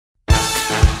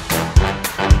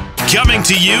Coming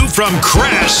to you from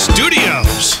Crash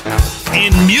Studios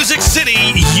in Music City,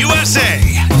 USA,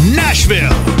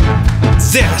 Nashville.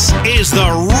 This is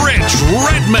the Rich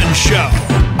Redmond Show.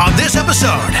 On this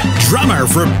episode, drummer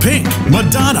for Pink,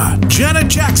 Madonna, Janet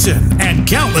Jackson, and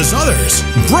countless others,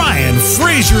 Brian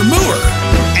Frasier-Moore.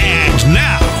 And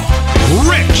now,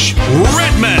 Rich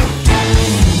Redmond.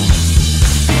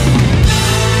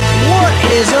 What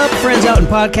is up, friends out in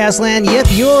podcast land? Yep,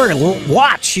 your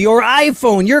watch, your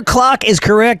iPhone, your clock is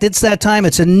correct. It's that time.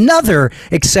 It's another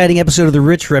exciting episode of the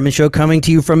Rich Redmond Show coming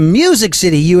to you from Music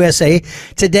City, USA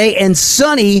today. And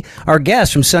Sunny, our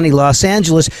guest from sunny Los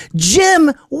Angeles.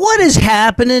 Jim, what is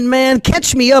happening, man?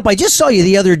 Catch me up. I just saw you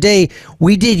the other day.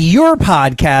 We did your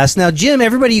podcast. Now, Jim,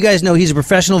 everybody you guys know, he's a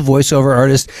professional voiceover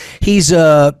artist. He's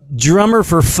a drummer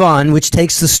for fun, which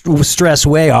takes the stress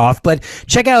way off. But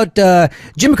check out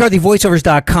Jim McCarthy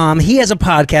voiceovers.com. He has a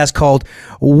podcast called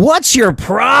What's Your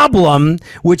Problem,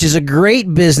 which is a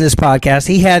great business podcast.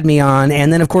 He had me on.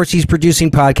 And then, of course, he's producing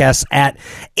podcasts at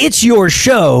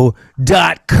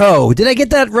it'syourshow.co. Did I get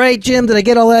that right, Jim? Did I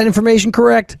get all that information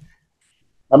correct?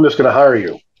 I'm just going to hire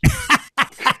you.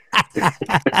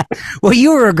 Well,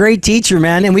 you were a great teacher,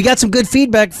 man. And we got some good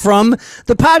feedback from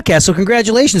the podcast. So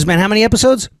congratulations, man. How many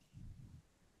episodes?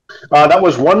 That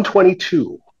was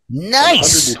 122.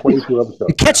 Nice. 122 episodes.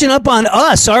 You're catching up on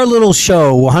us, our little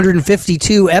show,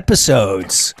 152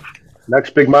 episodes.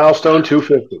 Next big milestone,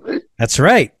 250. That's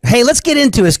right. Hey, let's get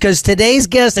into this because today's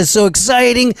guest is so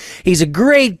exciting. He's a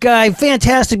great guy,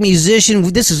 fantastic musician.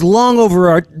 This is long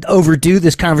overdue,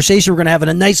 this conversation. We're going to have in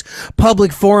a nice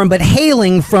public forum, but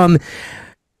hailing from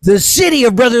the city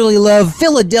of brotherly love,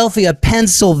 Philadelphia,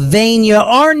 Pennsylvania,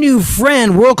 our new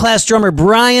friend, world-class drummer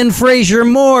Brian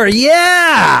Frasier-Moore.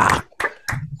 Yeah!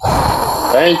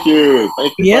 Thank you for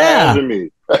having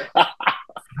me.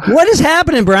 What is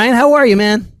happening, Brian? How are you,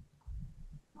 man?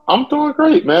 I'm doing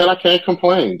great, man. I can't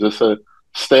complain. Just trying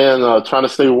to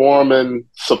stay warm in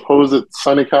supposed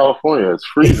sunny California. It's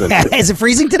freezing. Is it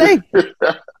freezing today?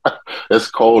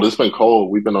 It's cold. It's been cold.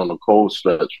 We've been on a cold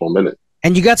stretch for a minute.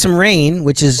 And you got some rain,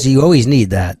 which is, you always need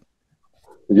that.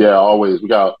 Yeah, always. We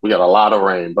got a lot of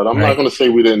rain, but I'm not going to say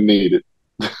we didn't need it.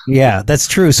 Yeah, that's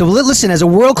true. So listen, as a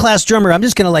world-class drummer, I'm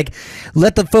just going to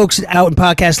let the folks out in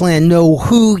podcast land know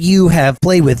who you have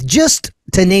played with. Just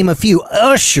to name a few: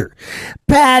 Usher,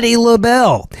 Patti,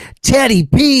 LaBelle, Teddy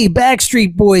P,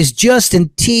 Backstreet Boys,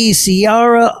 Justin T,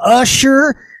 Ciara,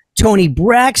 Usher, Toni,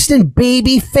 Braxton,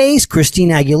 Babyface,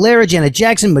 Christina Aguilera, Janet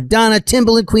Jackson, Madonna,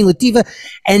 Timberlake, Queen Latifah,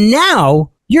 and now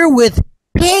you're with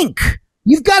Pink.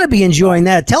 You've got to be enjoying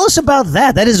that. Tell us about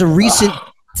that. That is a recent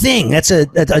thing. That's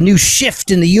a new shift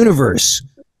in the universe.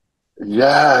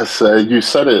 Yes, you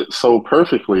said it so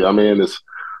perfectly. I mean,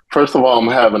 first of all, I'm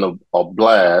having a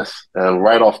blast, and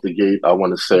right off the gate, I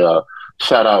want to say a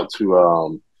shout out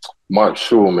to Mark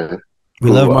Schulman. We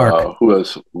love Mark, who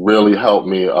has really helped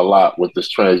me a lot with this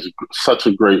transition. Such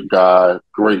a great guy,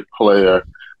 great player,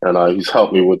 and he's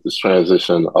helped me with this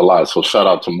transition a lot. So shout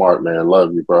out to Mark, man.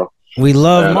 Love you, bro. We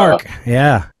love Mark.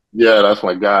 Yeah, that's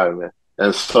my guy, man.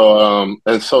 And so,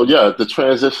 yeah, the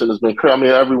transition has been crazy. I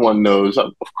mean, everyone knows,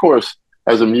 of course,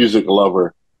 as a music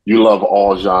lover, you love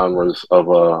all genres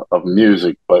of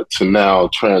music, but to now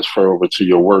transfer over to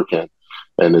your work and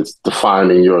it's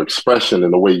defining your expression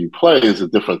and the way you play is a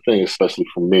different thing, especially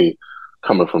for me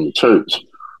coming from the church.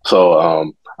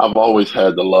 So I've always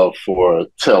had the love for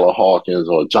Taylor Hawkins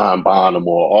or John Bonham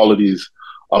or all of these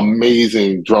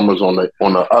amazing drummers on the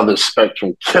other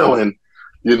spectrum, killing.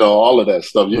 All of that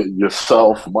stuff.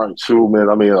 Yourself, Mark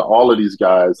Schulman. I mean, all of these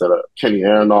guys that are Kenny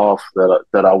Aronoff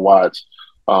that I watch.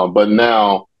 But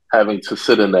now having to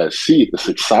sit in that seat, it's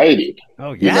exciting.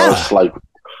 Oh yeah. It's like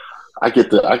I get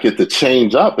to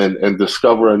change up and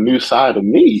discover a new side of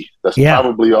me that's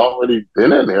probably already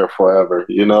been in there forever.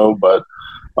 But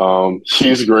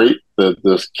she's great.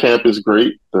 The camp is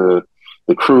great. The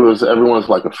crew everyone's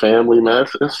like a family, man.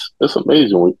 It's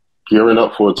amazing. We're gearing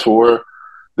up for a tour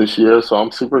this year, so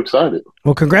I'm super excited.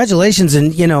 Well, congratulations.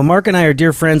 And Mark and I are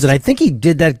dear friends, and I think he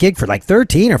did that gig for like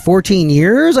 13 or 14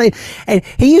 years. And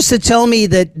he used to tell me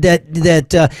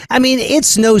that I mean,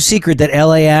 it's no secret that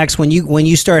LA acts, when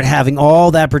you start having all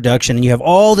that production and you have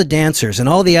all the dancers and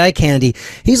all the eye candy,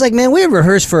 he's like, man, we would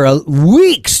rehearse for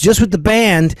weeks just with the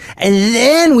band, and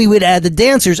then we would add the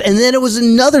dancers, and then it was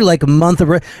another like a month of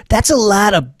that's a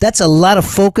lot of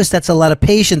focus, that's a lot of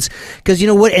patience, because you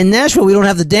know what, in Nashville we don't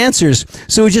have the dancers,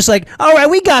 so So it's just like, all right,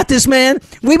 we got this, man.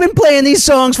 We've been playing these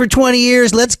songs for 20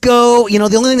 years. Let's go. You know,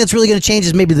 the only thing that's really going to change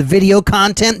is maybe the video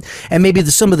content and maybe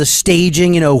some of the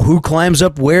staging, you know, who climbs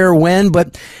up where, when,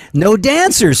 but no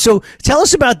dancers. So tell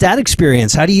us about that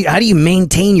experience. How do you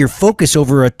maintain your focus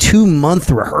over a 2-month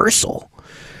rehearsal?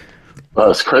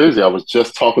 It's crazy. I was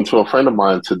just talking to a friend of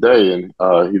mine today, and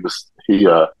he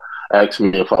asked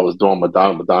me if I was doing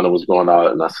Madonna. Madonna was going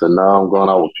out, and I said, no, I'm going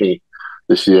out with Pink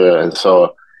this year. And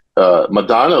so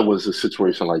Madonna was a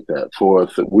situation like that.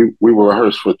 We were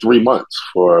rehearsed for 3 months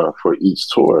for each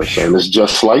tour. So, and it's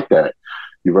just like that.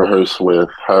 You rehearse with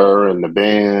her and the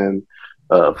band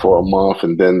for a month,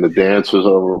 and then the dancers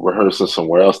are rehearsing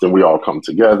somewhere else. Then we all come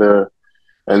together,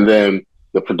 and then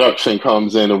the production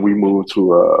comes in, and we move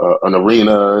to an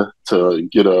arena to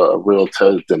get a real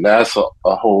test, and that's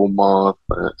a whole month.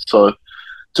 So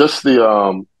just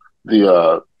the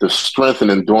strength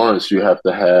and endurance you have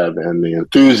to have, and the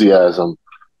enthusiasm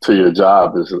to your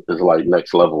job is like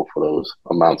next level for those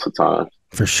amounts of time.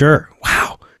 For sure.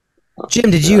 Wow. Jim,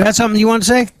 did you have something you want to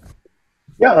say?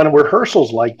 Yeah, on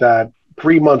rehearsals like that,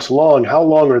 3 months long, how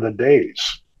long are the days?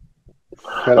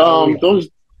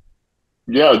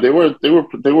 Yeah, they were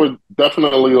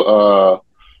definitely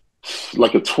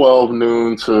like a 12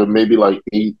 noon to maybe like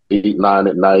 8, 9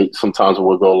 at night. Sometimes it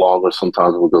would go longer,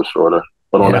 sometimes it would go shorter.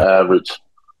 But on the average,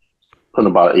 putting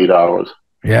about 8 hours.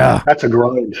 Yeah. That's a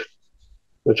grind.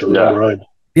 That's a real grind.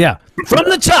 Yeah. From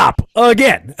the top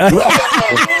again.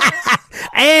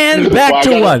 And back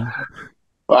to one.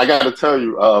 I got to tell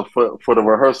you, for the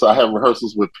rehearsal, I have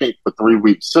rehearsals with Pink for 3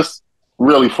 weeks, just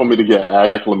really for me to get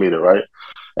acclimated, right?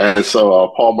 And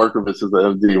so Paul Merkovich is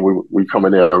the MD. We come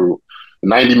in there,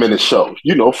 90-minute show.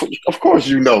 You know, of course,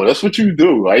 you know, that's what you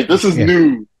do, right? This is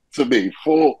new to me.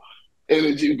 Full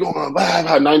energy going,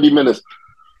 90 minutes.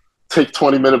 Take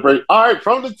 20-minute break. All right,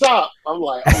 from the top. I'm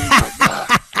like, oh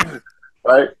my God.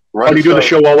 Right? How do you do the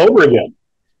show all over again?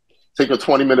 Take a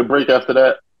 20-minute break after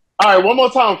that. All right, one more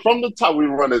time. From the top, we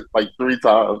run it like 3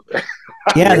 times.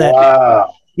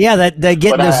 Wow. That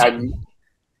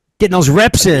getting those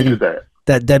reps in.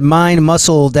 That mind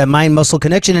muscle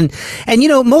connection, and you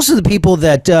know, most of the people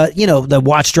that that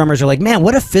watch drummers are like, man,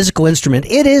 what a physical instrument.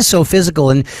 It is so physical,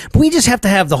 and we just have to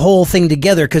have the whole thing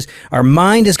together, because our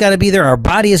mind has got to be there, our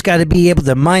body has got to be able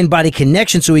to mind-body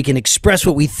connection, so we can express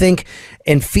what we think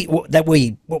and feel,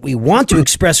 what we want to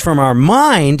express from our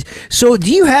mind. So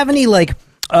do you have any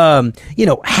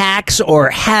hacks or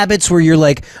habits where you're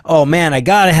like, oh man, I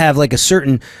gotta have like a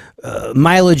certain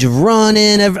mileage of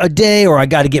running a day, or I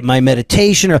got to get my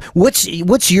meditation, or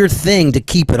what's your thing to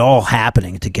keep it all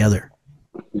happening together?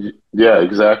 Yeah,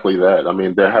 exactly that. I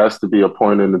mean, there has to be a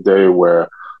point in the day where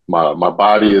my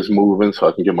body is moving, so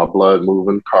I can get my blood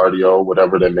moving, cardio,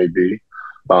 whatever that may be.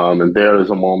 And there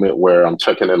is a moment where I'm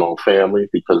checking in on family,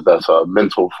 because that's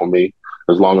mental for me.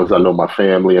 As long as I know my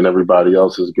family and everybody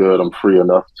else is good, I'm free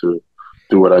enough to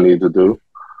do what I need to do.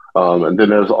 And then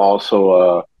there's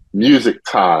also music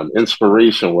time,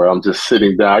 inspiration, where I'm just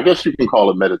sitting down. I guess you can call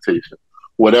it meditation.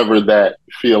 Whatever that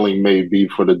feeling may be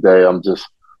for the day, I'm just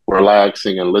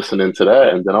relaxing and listening to that,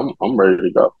 and then I'm ready to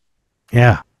go.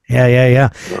 Yeah.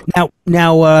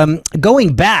 Now,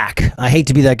 going back, I hate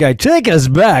to be that guy. Take us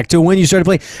back to when you started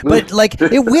playing. But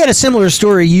we had a similar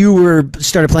story. You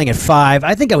started playing at 5.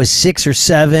 I think I was 6 or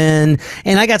 7,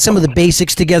 and I got some of the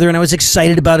basics together, and I was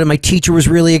excited about it. My teacher was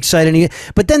really excited.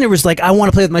 But then there was like, I want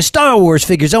to play with my Star Wars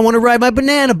figures. I want to ride my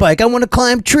banana bike. I want to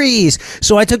climb trees.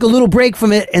 So I took a little break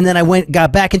from it, and then I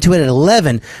got back into it at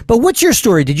 11. But what's your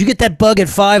story? Did you get that bug at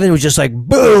 5, and it was just like,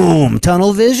 boom,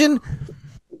 tunnel vision?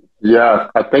 Yeah,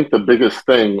 I think the biggest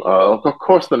thing, of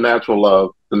course, the natural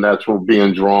love, the natural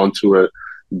being drawn to it,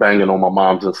 banging on my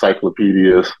mom's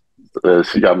encyclopedias.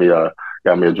 She got me a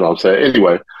drum set.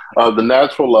 Anyway, the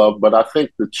natural love, but I think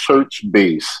the church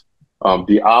base,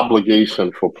 the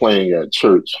obligation for playing at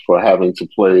church, for having to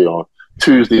play on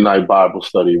Tuesday night Bible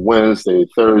study, Wednesday,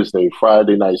 Thursday,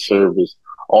 Friday night service,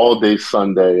 all day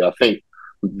Sunday. I think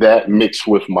that mixed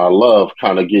with my love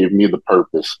kind of gave me the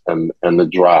purpose and the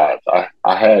drive.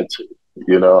 I had to,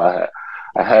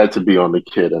 I had to be on the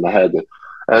kid, and I had to.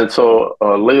 And so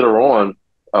later on,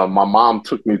 my mom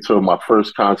took me to my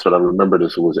first concert. I remember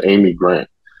this. It was Amy Grant.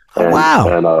 And, wow.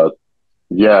 And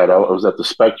that was at the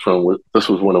Spectrum. This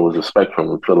was when it was a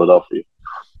Spectrum in Philadelphia.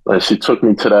 And she took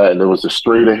me to that, and there was a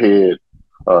straight ahead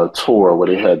tour where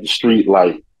they had the street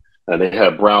light, and they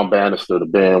had Brown Bannister, the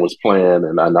band was playing,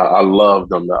 and I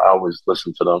loved them. I always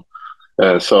listened to them.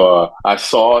 And so I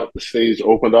saw it, the stage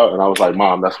opened up, and I was like,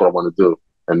 Mom, that's what I want to do.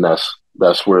 And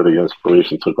that's where the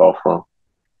inspiration took off from.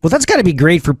 Well, that's got to be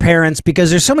great for parents because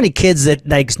there's so many kids that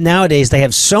like nowadays they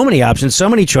have so many options, so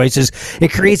many choices.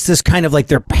 It creates this kind of like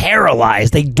they're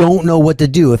paralyzed. They don't know what to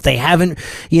do if they haven't,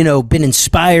 been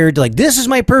inspired. Like, this is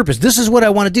my purpose. This is what I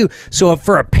want to do. So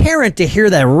for a parent to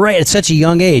hear that right at such a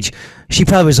young age, she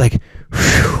probably was like,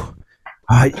 whew,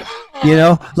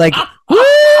 like,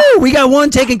 woo, we got one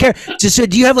taken care. Just so,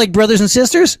 do you have like brothers and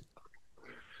sisters?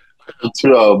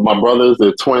 My brothers,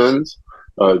 they're twins.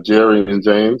 Jerry and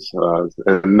James,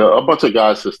 and a bunch of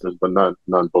guy sisters, but none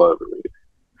blood related.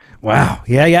 Wow,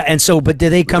 yeah. And so, but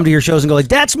did they come to your shows and go like,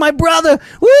 "That's my brother"?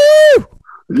 Woo!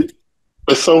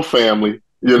 It's so family,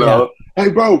 Yeah. Hey,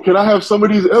 bro, can I have some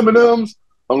of these M&Ms?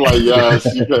 I'm like, yes,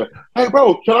 you can. Hey,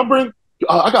 bro, can I bring?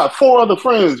 I got 4 other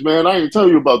friends, man. I ain't tell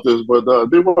you about this, but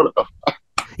they want.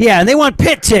 Yeah, and they want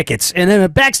pit tickets and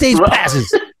then backstage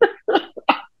passes.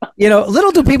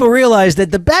 Little do people realize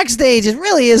that the backstage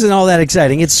really isn't all that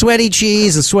exciting. It's sweaty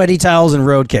cheese and sweaty towels and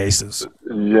road cases.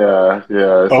 Yeah.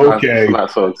 It's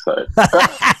not so exciting.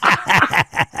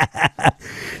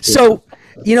 So,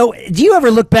 do you ever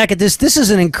look back at this? This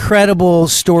is an incredible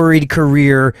storied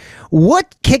career.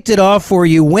 What kicked it off for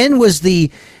you?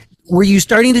 Were you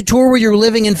starting to tour where you were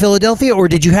living in Philadelphia, or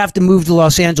did you have to move to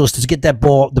Los Angeles to get the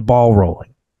ball rolling?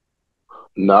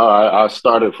 No, I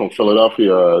started from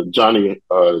Philadelphia. Johnny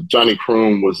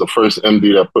Kroom was the first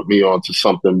MD that put me on to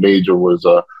something major. Was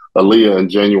Aaliyah and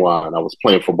Ginuine. I was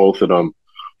playing for both of them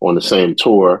on the same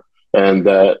tour, and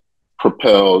that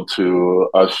propelled to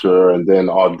Usher and then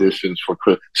auditions for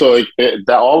Chris. So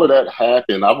all of that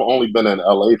happened. I've only been in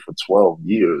LA for 12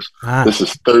 years. This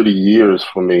is 30 years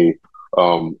for me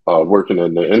working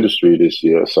in the industry this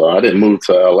year. So I didn't move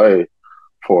to LA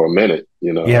for a minute,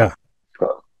 Yeah.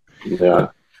 Yeah.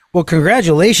 Well,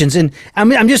 congratulations. And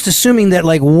I'm just assuming that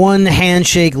like one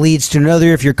handshake leads to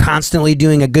another if you're constantly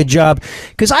doing a good job.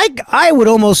 Because I would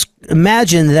almost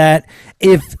imagine that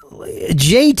if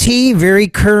JT, very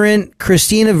current,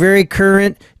 Christina, very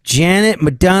current, Janet,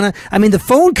 Madonna, the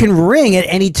phone can ring at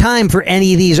any time for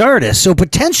any of these artists. So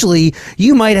potentially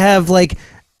you might have like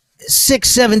 6,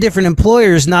 7 different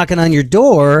employers knocking on your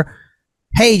door.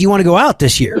 Hey, do you want to go out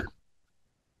this year?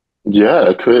 Yeah,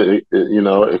 it could.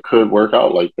 It could work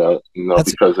out like that.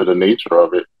 Because of the nature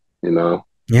of it.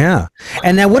 Yeah.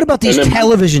 And now, what about these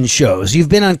television shows? You've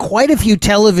been on quite a few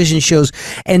television shows,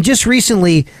 and just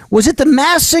recently, was it The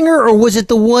Masked Singer, or was it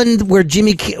the one where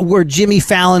Jimmy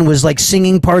Fallon was like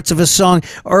singing parts of a song,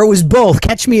 or it was both?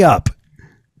 Catch me up.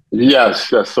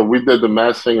 Yes. So we did The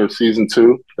Masked Singer season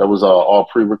 2. That was all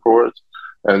pre-records,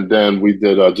 and then we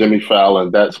did Jimmy Fallon.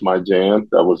 That's My Jam.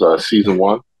 That was season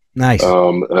 1. Nice.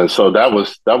 And so that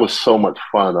was so much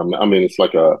fun. It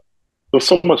was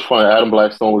so much fun. Adam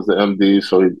Blackstone was the MD,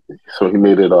 so he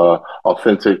made it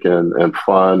authentic and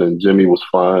fun, and Jimmy was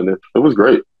fun. It was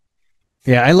great.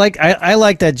 Yeah, I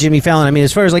like that Jimmy Fallon.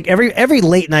 As far as like every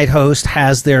late night host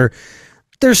has their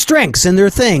strengths and their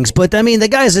things, but the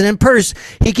guy's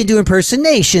he can do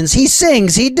impersonations, he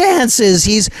sings, he dances,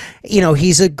 he's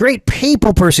a great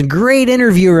people person, great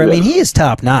interviewer. Yeah. He is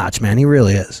top notch, man. He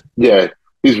really is. Yeah.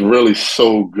 He's really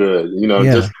so good,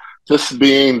 just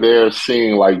being there,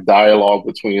 seeing like dialogue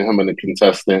between him and the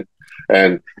contestant,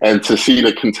 and to see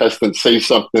the contestant say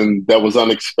something that was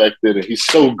unexpected, and he's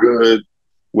so good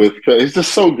he's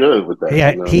just so good with that.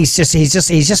 Yeah, he's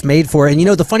just made for it. And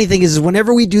the funny thing is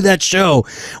whenever we do that show,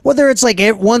 whether it's like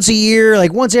once a year,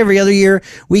 like once every other year,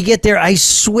 we get there. I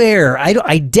swear,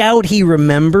 I doubt he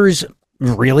remembers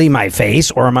really my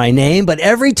face or my name, but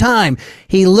every time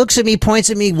he looks at me, points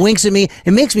at me, winks at me,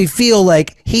 it makes me feel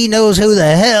like he knows who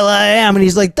the hell I am, and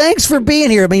he's like, thanks for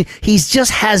being here. He's just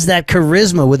has that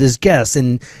charisma with his guests,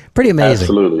 and pretty amazing.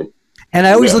 Absolutely. And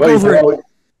I always look over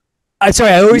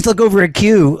at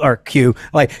Q,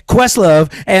 like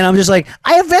Questlove, and I'm just like,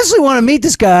 I eventually want to meet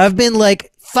this guy. I've been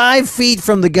like 5 feet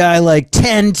from the guy like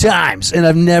 10 times, and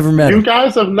I've never met him. You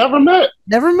guys have never met?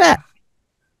 Never met.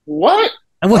 What?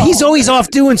 Well, he's always off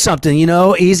doing something,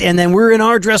 and then we're in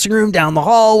our dressing room down the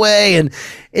hallway, and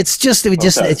it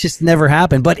just never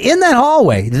happened. But in that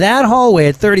hallway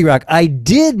at 30 Rock, I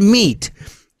did meet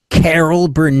Carol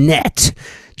Burnett.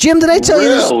 Jim, did I tell you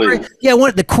this story? Yeah, one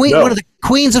of the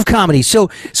queens of comedy. So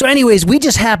anyways, we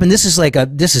just happened. This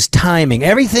is timing.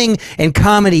 Everything in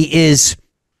comedy is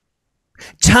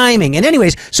timing. And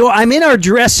anyways, so I'm in our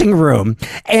dressing room,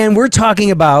 and we're talking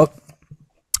about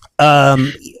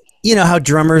how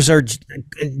drummers are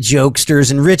jokesters,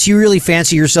 and Rich, you really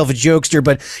fancy yourself a jokester,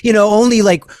 but only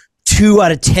like 2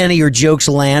 out of 10 of your jokes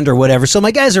land or whatever. So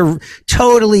my guys are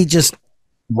totally just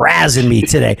razzing me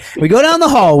today. We go down the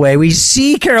hallway, we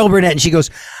see Carol Burnett, and she goes,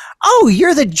 "Oh,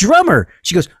 you're the drummer."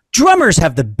 She goes, Drummers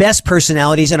have the best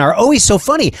personalities and are always so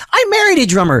funny. I married a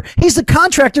drummer. He's the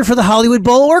contractor for the Hollywood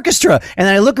Bowl Orchestra. And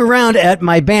then I look around at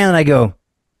my band and I go,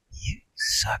 you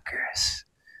suckers.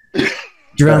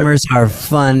 Drummers are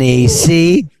funny.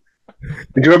 See?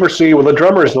 Did you ever see, well, the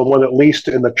drummer is the one at least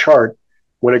in the chart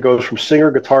when it goes from singer,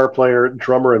 guitar player,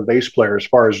 drummer, and bass player as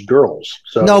far as girls.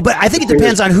 So no, but I think it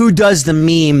depends on who does the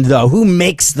meme, though. Who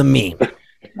makes the meme?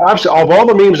 Of all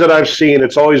the memes that I've seen,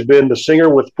 it's always been the singer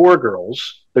with 4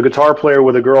 girls, the guitar player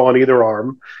with a girl on either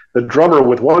arm, the drummer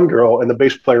with 1 girl, and the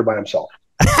bass player by himself.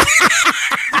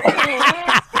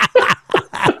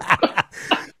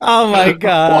 Oh, my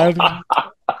God.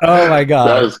 Oh, my God.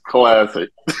 That is classic.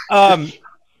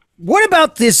 What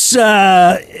about this?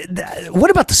 What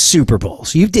about the Super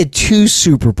Bowls? You did 2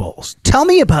 Super Bowls. Tell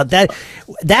me about that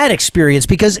experience,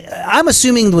 because I'm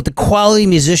assuming with the quality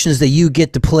musicians that you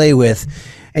get to play with,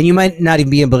 and you might not even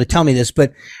be able to tell me this,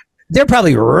 but they're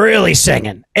probably really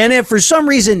singing. And if for some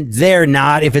reason they're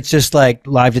not, if it's just like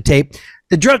live to tape,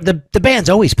 the band's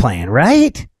always playing,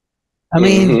 right? I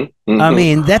mean,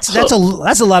 that's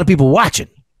a lot of people watching.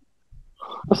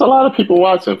 That's a lot of people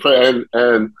watching,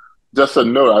 and just a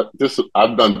note,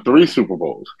 I've done 3 Super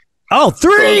Bowls. Oh,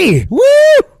 3! So,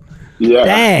 woo! Yeah.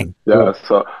 Dang. Yeah.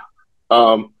 So,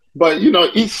 but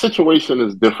each situation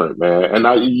is different, man. And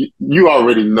you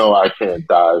already know I can't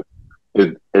dive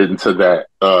into that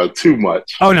too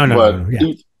much. Oh, no. But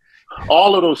Yeah.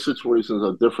 all of those situations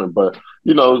are different. But,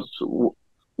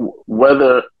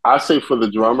 whether I say for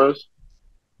the drummers,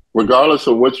 regardless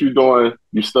of what you're doing,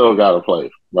 you still got to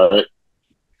play, right?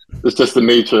 It's just the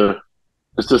nature.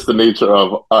 It's just the nature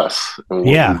of us and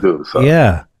what we do. So,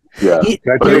 yeah. Can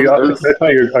I tell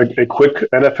you a quick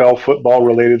NFL football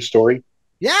related story?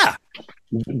 Yeah.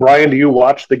 Brian, do you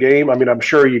watch the game? I mean, I'm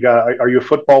sure are you a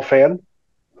football fan?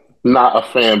 Not a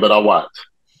fan, but I watch.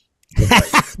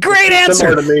 Great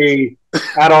answer. Similar to me,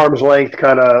 at arm's length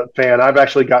kind of fan. I've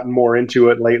actually gotten more into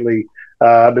it lately.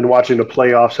 I've been watching the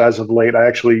playoffs as of late. I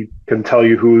actually can tell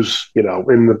you who's, in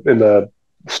the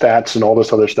stats and all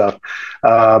this other stuff.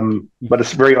 But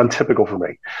it's very untypical for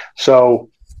me. So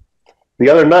the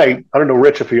other night, I don't know,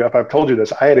 Rich, if I've told you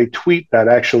this, I had a tweet that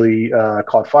actually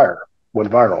caught fire, went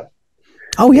viral.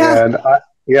 Oh, yeah. And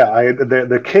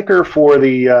the kicker for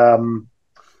the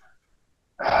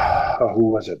who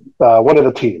was it? One of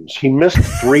the teams. He missed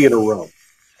 3 in a row.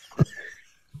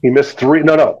 He missed 3.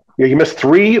 No. Yeah, he missed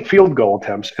 3 field goal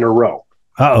attempts in a row.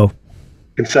 Uh-oh.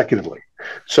 Consecutively.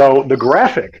 So the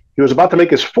graphic, he was about to make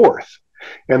his 4th,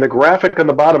 and the graphic on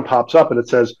the bottom pops up and it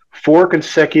says 4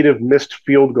 consecutive missed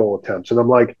field goal attempts. And I'm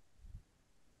like,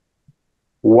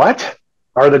 what?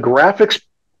 Are the graphics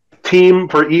team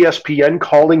for ESPN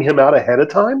calling him out ahead of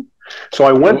time? So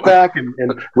I went back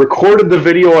and recorded the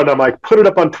video, and I'm like, put it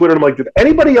up on Twitter. And I'm like, did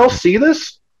anybody else see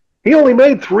this? He only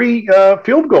made 3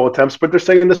 field goal attempts, but they're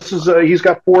saying this is he's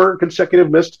got 4 consecutive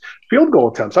missed field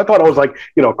goal attempts. I thought I was like,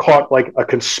 caught like a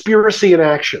conspiracy in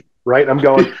action, right? I'm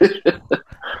going,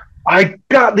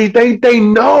 they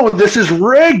know this is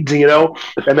rigged,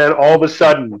 And then all of a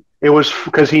sudden, it was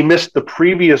because he missed the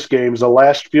previous games, the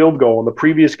last field goal in the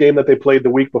previous game that they played the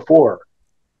week before.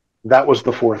 That was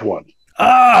the 4th one.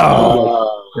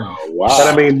 Oh, wow! And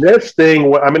I mean, this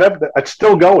thing. I mean, it's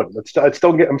still going. I'm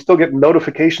still getting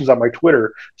notifications on my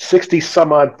Twitter.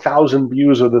 60-some-odd thousand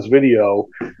views of this video.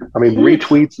 I mean,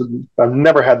 retweets. I've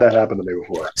never had that happen to me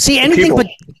before. See, anything but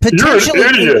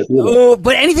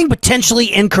anything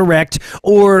potentially incorrect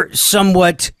or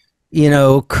somewhat,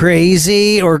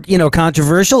 crazy or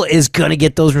controversial is going to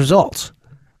get those results.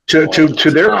 To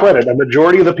their credit, a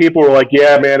majority of the people were like,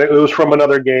 yeah, man, it was from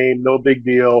another game, no big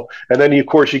deal. And then, of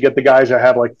course, you get the guys that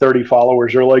have like 30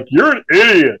 followers. They're like, you're an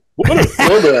idiot. What a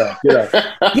dumbass.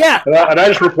 Yeah. And I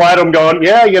just replied to them going,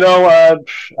 yeah,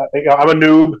 I'm a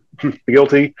noob.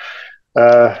 Guilty.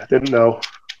 Didn't know.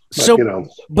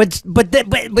 But, but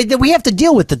we have to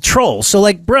deal with the trolls. So,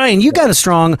 like, Brian, you got a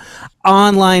strong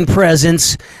online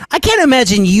presence. I can't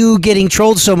imagine you getting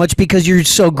trolled so much because you're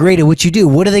so great at what you do.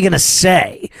 What are they going to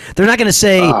say? They're not going to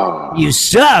say you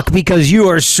suck because you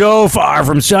are so far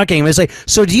from sucking. It's like,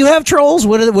 so do you have trolls?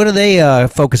 What do they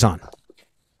focus on?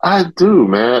 I do,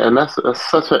 man, and that's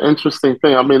such an interesting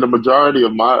thing. I mean, the majority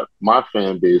of my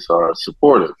fan base are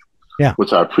supportive. Yeah,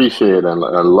 which I appreciate and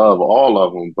love all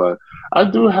of them. But I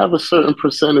do have a certain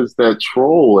percentage that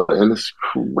troll, and it's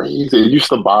crazy. It used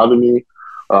to bother me.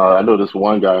 I know this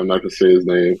one guy, I'm not going to say his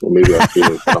name, or maybe I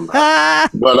feel it somehow.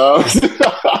 But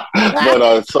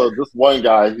so this one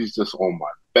guy, he's just on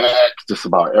my back, just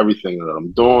about everything that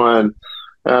I'm doing.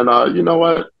 And you know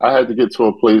what? I had to get to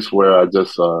a place where I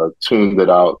just tuned it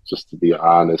out, just to be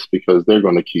honest, because they're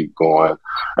going to keep going,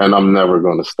 and I'm never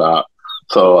going to stop.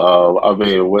 So, I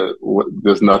mean,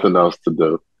 there's nothing else to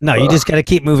do. No, you just got to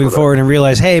keep moving forward and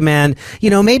realize, hey, man,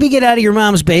 maybe get out of your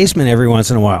mom's basement every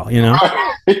once in a while,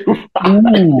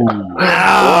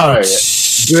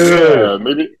 Ouch. Yeah,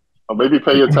 maybe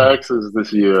pay your taxes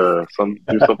this year.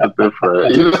 Do something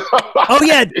different. Oh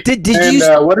yeah, did you?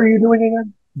 What are you doing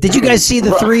again? Did you guys see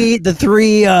the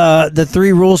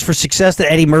three rules for success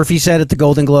that Eddie Murphy said at the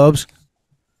Golden Globes?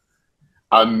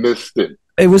 I missed it.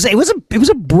 It was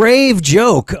a brave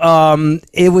joke.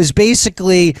 It was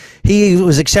basically he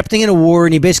was accepting an award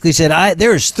and he basically said,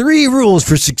 "There's 3 rules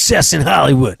for success in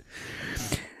Hollywood.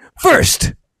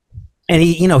 First," and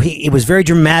it was very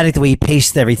dramatic the way he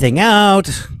paced everything out.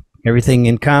 Everything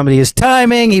in comedy is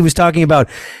timing. He was talking about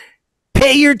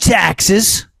pay your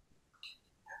taxes,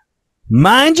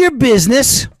 mind your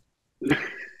business,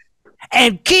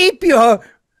 and keep your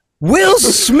Will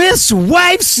Smith's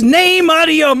wife's name out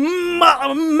of your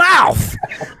mouth.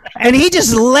 And he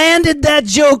just landed that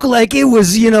joke like it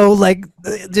was, like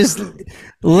just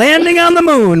landing on the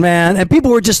moon, man. And people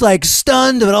were just like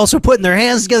stunned, but also putting their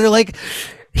hands together like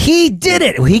he did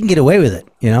it. He can get away with it,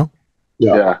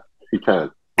 Yeah, he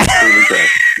can.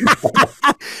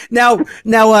 Now,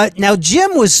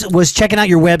 Jim was checking out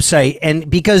your website, and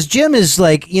because Jim is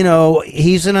like,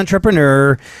 he's an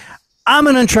entrepreneur. I'm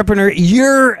an entrepreneur.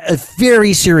 You're a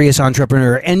very serious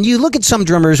entrepreneur, and you look at some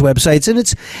drummers' websites, and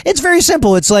it's very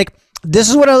simple. It's like, this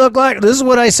is what I look like. This is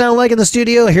what I sound like in the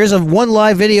studio. Here's one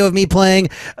live video of me playing.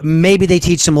 Maybe they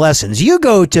teach some lessons. You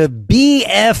go to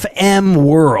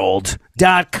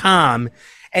bfmworld.com.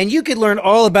 And you could learn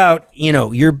all about,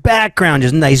 your background,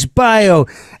 just nice bio,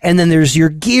 and then there's your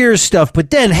gear stuff. But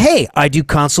then, hey, I do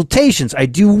consultations, I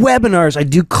do webinars, I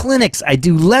do clinics, I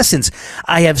do lessons,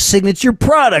 I have signature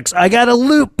products, I got a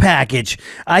loop package.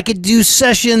 I could do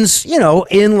sessions,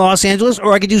 in Los Angeles,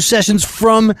 or I could do sessions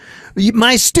from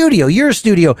my studio, your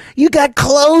studio. You got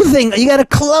clothing, you got a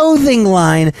clothing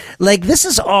line. Like, this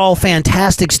is all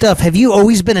fantastic stuff. Have you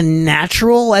always been a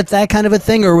natural at that kind of a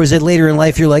thing, or was it later in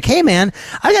life you're like, hey, man,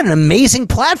 I got an amazing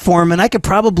platform and I could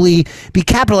probably be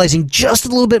capitalizing just a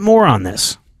little bit more on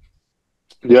this?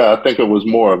 Yeah, I think it was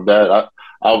more of that.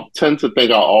 I tend to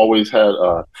think I always had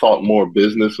thought more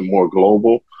business and more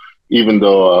global, even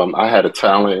though I had a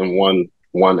talent in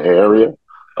one area.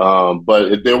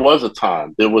 But there was a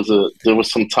time. There was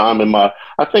some time in I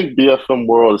think BFM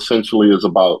World essentially is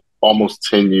about almost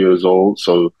 10 years old,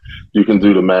 so you can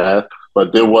do the math.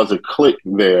 But there was a click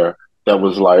there that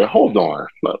was like, hold on,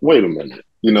 wait a minute.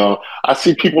 I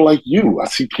see people like you. I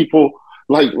see people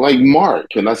like Mark,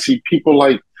 and I see people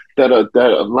like that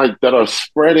are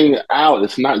spreading out.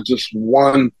 It's not just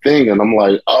one thing, and I'm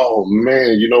like, oh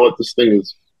man, you know what? This thing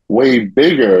is way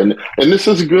bigger, and this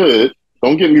is good.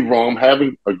 Don't get me wrong. I'm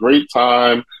having a great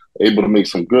time, able to make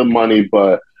some good money,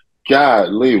 but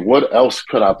golly, what else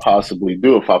could I possibly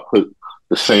do if I put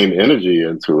the same energy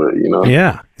into it,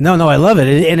 Yeah. No, I love it.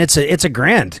 And it's a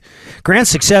grand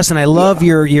success. And I love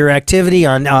your activity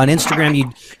on Instagram.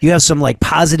 You have some like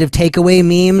positive takeaway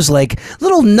memes, like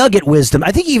little nugget wisdom.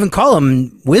 I think you even call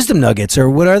them wisdom nuggets, or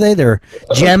what are they? They're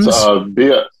gems. From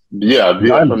gems.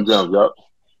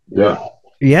 Yep.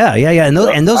 Yeah.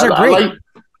 And those are great.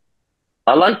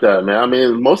 I like that, man. I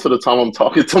mean, most of the time I'm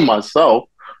talking to myself,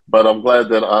 but I'm glad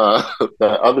that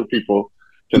that other people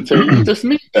continue. You just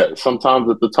need that sometimes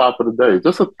at the top of the day.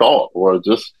 Just a thought or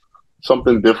just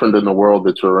something different in the world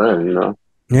that you're in,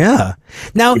 Yeah.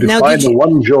 Now find the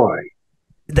one joy.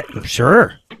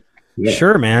 Sure. Yeah.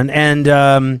 Sure, man.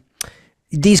 And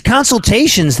these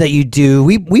consultations that you do,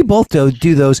 we both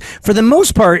do those. For the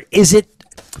most part, is it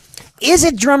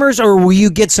drummers, or will you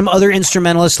get some other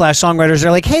instrumentalists / songwriters that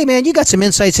are like, hey, man, you got some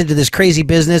insights into this crazy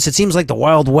business. It seems like the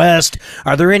Wild West.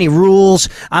 Are there any rules?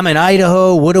 I'm in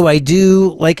Idaho. What do I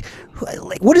do? Like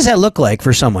what does that look like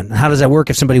for someone? How does that work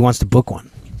if somebody wants to book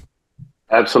one?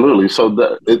 Absolutely. So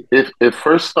it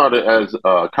first started as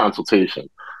a consultation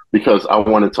because I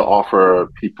wanted to offer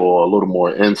people a little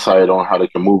more insight on how they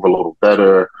can move a little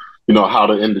better, how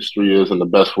the industry is and the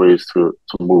best ways to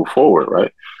move forward,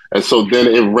 right? And so then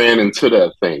it ran into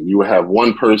that thing. You would have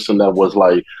one person that was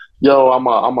like, yo, I'm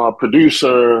a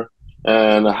producer,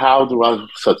 and how do I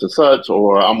such and such,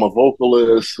 or I'm a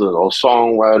vocalist or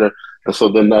songwriter. And so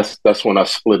then that's when I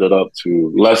split it up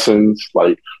to lessons,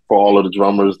 like for all of the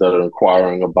drummers that are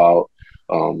inquiring about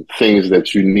things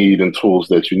that you need and tools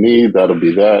that you need, that'll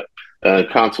be that. And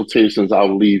consultations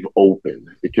I'll leave open.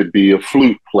 It could be a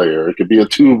flute player, it could be a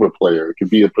tuba player, it could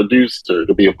be a producer, it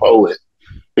could be a poet.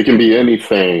 It can be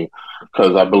anything,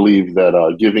 because I believe that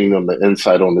giving them the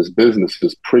insight on this business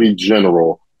is pretty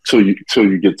general till you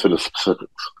get to the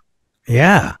specifics.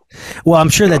 Yeah. Well, I'm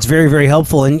sure that's very, very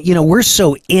helpful. And, we're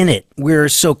so in it. We're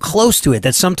so close to it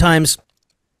that sometimes,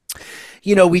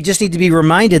 we just need to be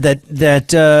reminded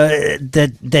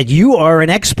that you are an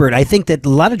expert. I think that a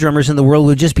lot of drummers in the world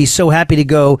would just be so happy to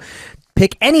go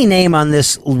pick any name on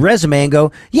this resume and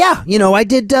go, yeah, I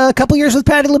did a couple years with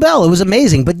Patti LaBelle. It was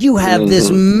amazing. But you have this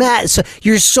so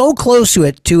you're so close to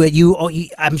it.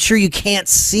 I'm sure you can't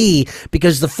see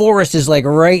because the forest is like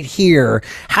right here.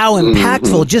 How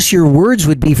impactful just your words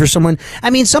would be for someone. I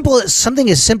mean, something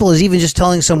as simple as even just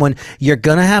telling someone you're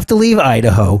gonna have to leave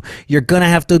Idaho. You're gonna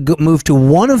have to move to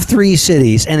one of 3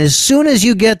 cities, and as soon as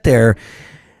you get there,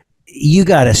 you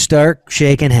got to start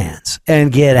shaking hands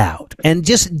and get out. And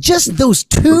just those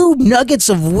 2 nuggets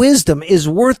of wisdom is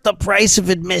worth the price of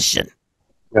admission.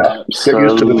 Yeah. Get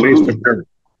used to the taste of dirt.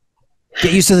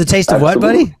 Get used to the taste of what,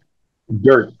 buddy?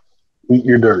 Dirt. Eat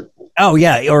your dirt. Oh,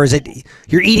 yeah. Or is it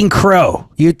you're eating crow?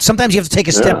 Sometimes you have to take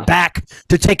a step back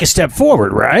to take a step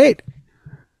forward, right?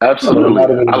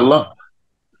 Absolutely.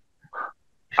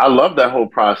 I love that whole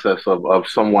process of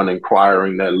someone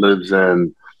inquiring that lives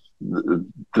in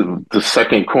the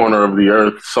second corner of the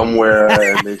earth somewhere,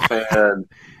 and they saying,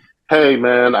 "Hey,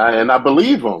 man," I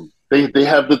believe them. They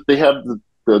have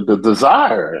the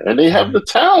desire, and they have the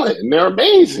talent, and they're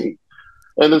amazing.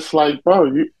 And it's like,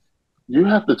 bro, you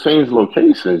have to change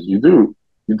locations. You do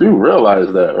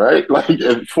realize that, right? Like,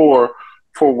 for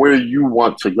where you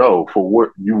want to go, for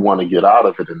what you want to get out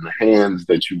of it, and the hands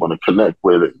that you want to connect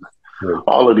with it.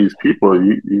 All of these people,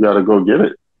 you got to go get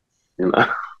it.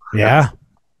 Yeah.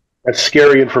 That's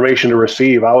scary information to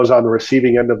receive. I was on the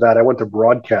receiving end of that. I went to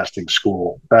broadcasting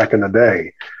school back in the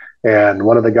day. And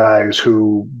one of the guys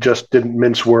who just didn't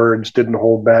mince words, didn't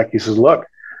hold back, he says, look,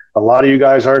 a lot of you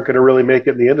guys aren't going to really make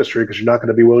it in the industry because you're not going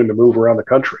to be willing to move around the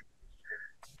country.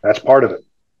 That's part of it.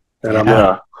 And I'm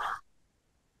like,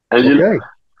 okay.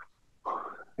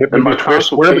 Hit me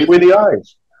twist, where between the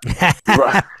eyes.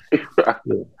 Right.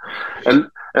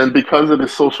 And because of the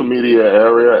social media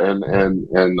area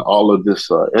and all of this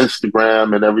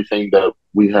Instagram and everything that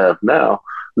we have now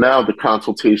the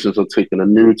consultations are taking a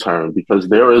new turn because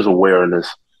there is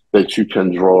awareness that you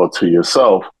can draw to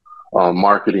yourself,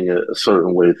 marketing it a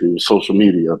certain way through social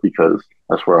media because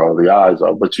that's where all the eyes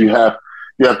are. But you have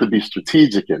to be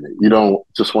strategic in it. You don't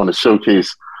just want to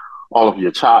showcase all of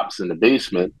your chops in the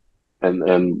basement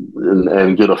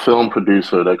and get a film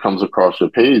producer that comes across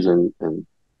your page and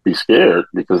be scared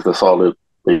because that's all that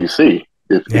they see.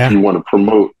 If you want to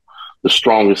promote the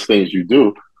strongest things you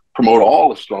do, promote all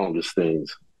the strongest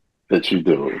things that you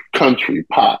do. Country,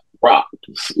 pop, rock,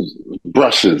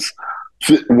 brushes,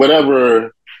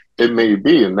 whatever it may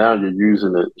be. And now you're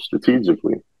using it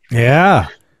strategically. Yeah.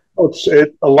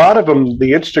 A lot of them,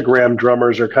 the Instagram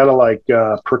drummers are kind of like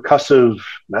percussive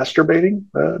masturbating,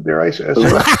 dare I say.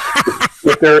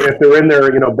 if they're in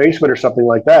their basement or something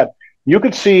like that, you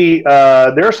could see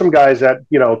there are some guys that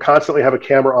constantly have a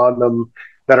camera on them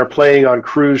that are playing on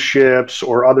cruise ships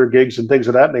or other gigs and things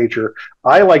of that nature.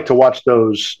 I like to watch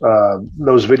those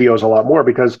videos a lot more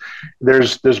because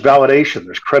there's validation,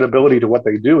 there's credibility to what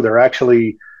they do. They're out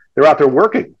there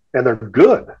working. And they're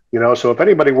good, So if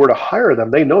anybody were to hire them,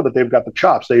 they know that they've got the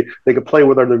chops. They could play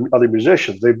with other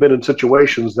musicians. They've been in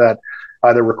situations that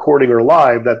either recording or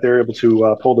live that they're able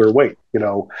to pull their weight.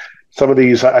 Some of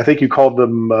these, I think you called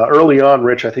them early on,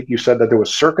 Rich. I think you said that there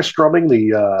was circus drumming.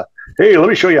 The hey, let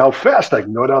me show you how fast I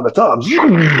can go down the toms.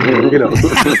 And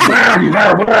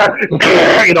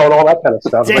all that kind of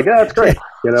stuff. Like, that's great.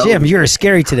 Jim, you're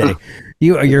scary today.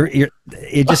 You're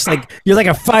just like you're like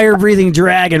a fire breathing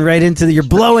dragon right into you're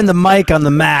blowing the mic on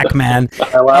the Mac, man.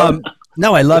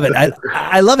 No, I love it.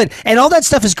 I love it, and all that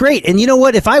stuff is great. And you know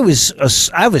what? If I was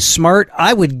smart,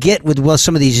 I would get with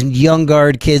some of these young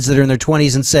guard kids that are in their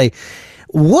 20s and say,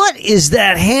 what is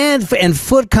that hand and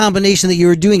foot combination that you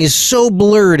were doing is so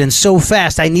blurred and so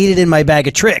fast? I need it in my bag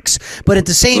of tricks. But at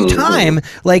the same time,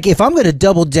 like if I'm going to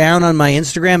double down on my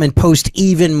Instagram and post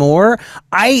even more,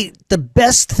 the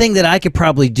best thing that I could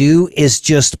probably do is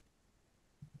just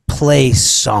play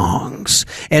songs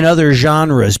and other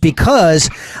genres because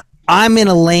I'm in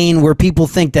a lane where people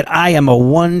think that I am a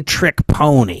one-trick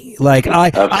pony. Like I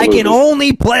can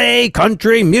only play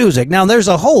country music. Now, there's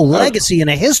a whole legacy and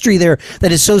a history there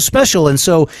that is so special, and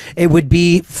so it would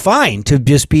be fine to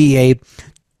just be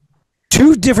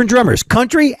two different drummers,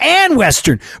 country and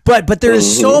western. But there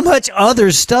is so much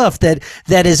other stuff that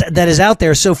is out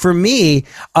there. So for me,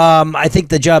 I think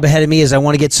the job ahead of me is I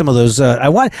want to get some of those.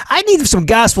 I need some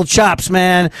gospel chops,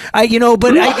 man. I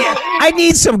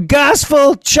need some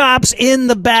gospel chops in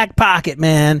the back pocket,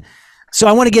 man. So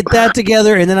I want to get that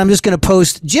together, and then I'm just going to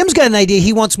post. Jim's got an idea.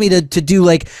 He wants me to do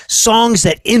like songs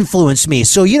that influence me.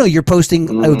 So you're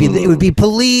posting. It would be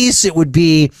Police. It would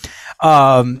be,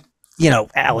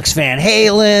 Alex Van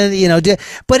Halen.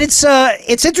 But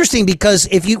it's interesting because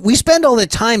we spend all the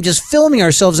time just filming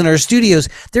ourselves in our studios,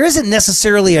 there isn't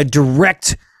necessarily a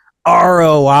direct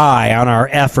ROI on our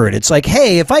effort. It's like,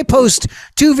 hey, if I post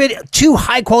two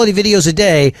high quality videos a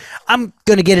day, I'm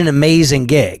going to get an amazing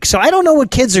gig. So I don't know what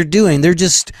kids are doing. They're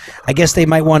just, I guess they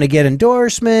might want to get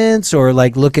endorsements or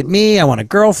like, look at me, I want a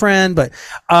girlfriend. But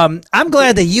I'm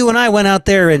glad that you and I went out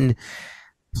there and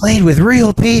played with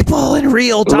real people in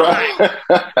real time.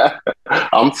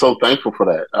 I'm so thankful for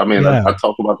that. I mean, I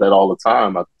talk about that all the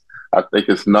time. I think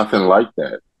it's nothing like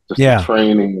that. Just the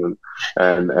training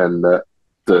and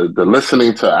the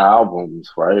listening to albums,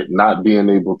 right? Not being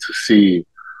able to see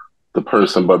the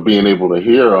person, but being able to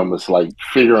hear them. It's like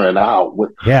figuring out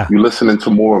what you're listening to,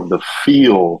 more of the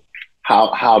feel,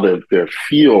 how their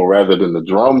feel rather than the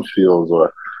drum feels.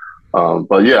 Or,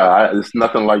 but it's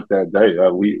nothing like that day.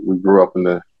 We grew up in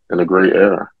a great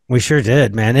era. We sure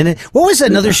did, man. And what was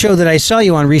another show that I saw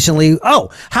you on recently? Oh,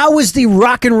 how was the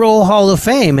Rock and Roll Hall of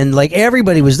Fame? And like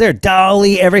everybody was there,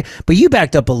 Dolly, but you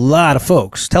backed up a lot of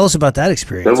folks. Tell us about that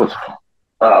experience. It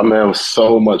was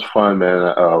so much fun,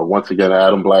 man. Once again,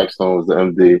 Adam Blackstone was the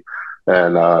MD,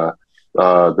 and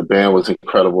the band was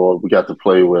incredible. We got to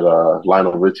play with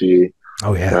Lionel Richie.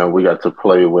 Oh yeah, and we got to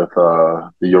play with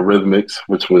the Eurythmics,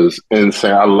 which was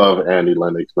insane. I love Annie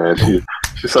Lennox, man.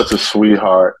 She's such a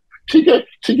sweetheart. She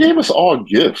gave us all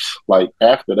gifts. Like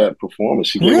after that performance,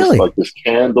 she gave us like this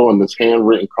candle and this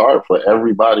handwritten card for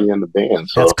everybody in the band.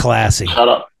 So that's classy. Shout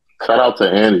out to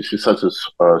Annie. She's such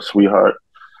a sweetheart.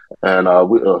 And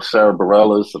Sarah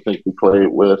Bareilles, I think we played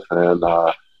with, and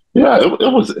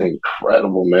it was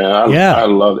incredible, man. I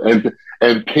love it.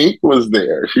 And Pink was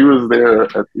there. She was there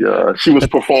at she was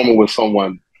performing with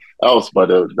someone else, but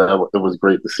it was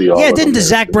great to see all. Yeah, didn't the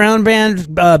Zac Brown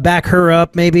band back her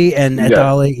up maybe? And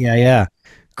Dolly,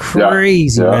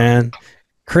 crazy, man,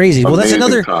 crazy. Well, that's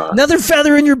another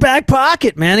feather in your back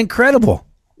pocket, man. Incredible.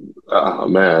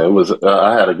 Man, it was.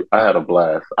 I had a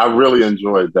blast. I really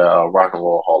enjoyed that Rock and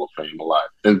Roll Hall of Fame a lot,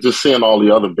 and just seeing all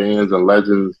the other bands and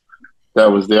legends that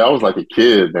was there. I was like a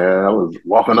kid, man. I was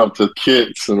walking up to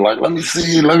kids and like, let me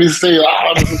see.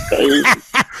 Oh, this is crazy.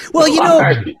 Well,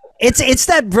 It's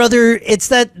that brother. It's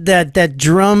that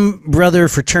drum brother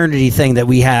fraternity thing that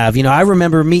we have. I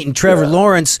remember meeting Trevor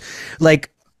Lawrence like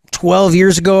 12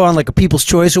 years ago on like a People's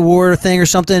Choice Award thing or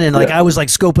something, and like I was like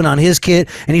scoping on his kid,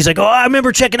 and he's like, "Oh, I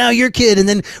remember checking out your kid." And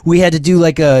then we had to do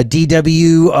like a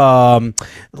DW,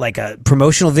 like a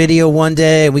promotional video one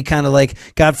day, and we kind of like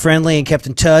got friendly and kept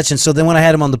in touch. And so then when I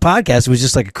had him on the podcast, it was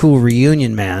just like a cool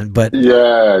reunion, man. But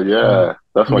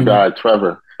that's my guy,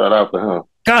 Trevor. Shout out to him.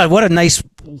 God, what a nice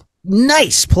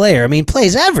player. I mean,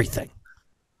 plays everything.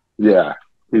 Yeah,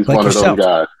 he's like one of those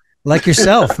guys. Like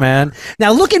yourself, man.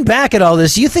 Now, looking back at all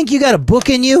this, you think you got a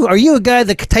book in you? Are you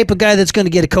the type of guy that's going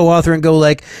to get a co-author and go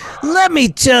like, let me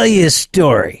tell you a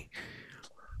story?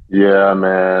 Yeah,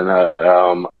 man.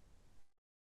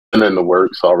 Been in the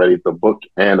works already, the book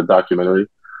and the documentary.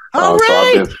 All right. So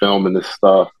I've been filming this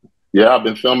stuff. Yeah, I've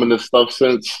been filming this stuff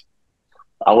since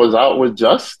I was out with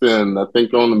Justin, I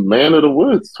think on the Man of the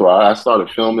Woods. So I started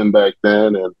filming back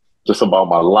then, and just about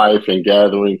my life and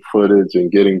gathering footage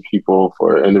and getting people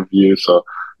for interviews. So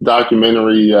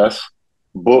documentary, yes.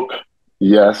 Book,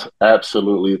 yes,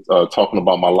 absolutely. Talking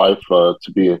about my life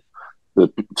to be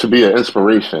an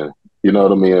inspiration. You know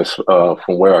what I mean? It's,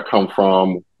 from where I come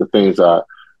from, the things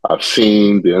I've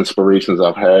seen, the inspirations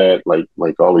I've had,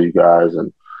 like all of you guys,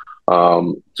 and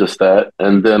just that.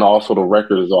 And then also the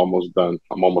record is almost done.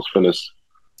 I'm almost finished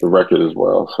the record as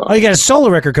well. So. Oh, you got a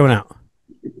solo record coming out?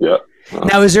 Yeah.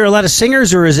 Now, is there a lot of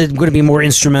singers, or is it going to be more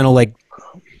instrumental? Like,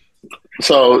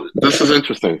 so this is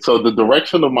interesting. So the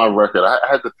direction of my record, I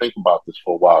had to think about this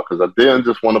for a while because I didn't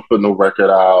just want to put no record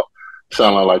out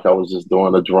sounding like I was just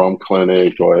doing a drum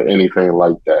clinic or anything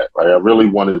like that. Right? I really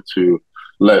wanted to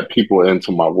let people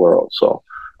into my world. So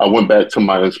I went back to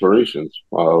my inspirations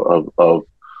of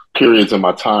periods in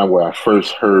my time where I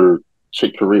first heard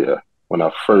Chick Corea, when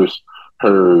I first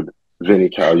heard Vinnie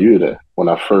Colaiuta, when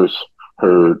I first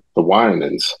heard the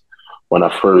Winans, when I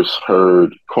first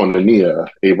heard Koinonia,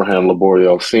 Abraham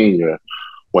Laboriel Sr.,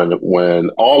 when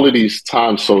all of these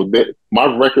times,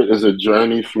 my record is a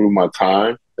journey through my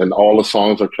time, and all the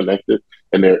songs are connected,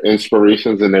 and they're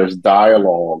inspirations, and there's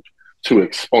dialogue to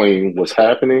explain what's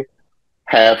happening.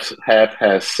 Half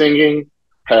has singing,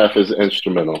 half is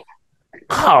instrumental.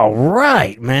 All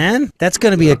right, man. That's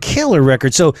going to be a killer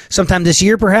record. So sometime this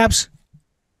year, perhaps?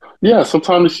 Yeah,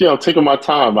 sometimes, taking my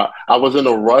time. I was in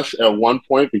a rush at one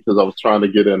point because I was trying to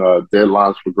get in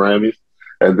deadlines for Grammys.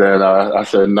 And then I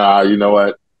said, nah, you know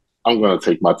what? I'm going to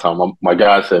take my time. My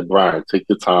guy said, Brian, take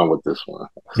your time with this one. I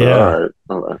said, Yeah.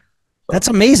 all right. That's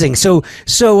amazing. So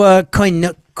koinonia.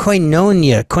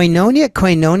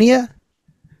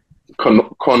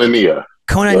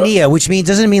 Koinonia, which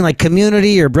doesn't it mean like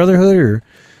community or brotherhood or?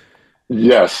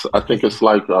 Yes, I think it's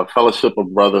like a fellowship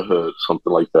of brotherhood,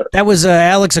 something like that. That was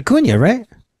Alex Acuna, right?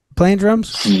 Playing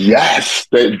drums? Yes,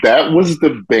 that was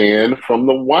the band from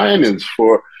the Winans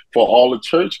for all the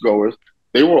churchgoers.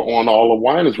 They were on all the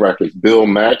Winans records. Bill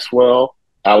Maxwell,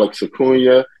 Alex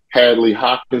Acuna, Hadley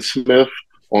Hopkins-Smith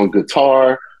on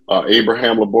guitar,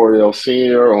 Abraham Laboriel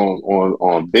Sr.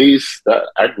 on bass.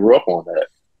 I grew up on that.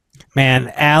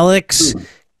 Man, Alex,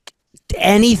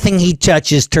 anything he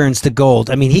touches turns to gold.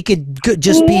 I mean, he could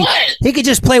just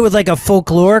play with like a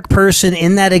folkloric person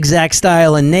in that exact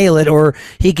style and nail it, or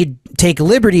he could take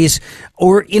liberties,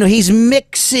 or he's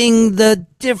mixing the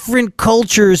different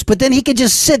cultures, but then he could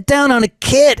just sit down on a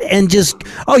kit and just,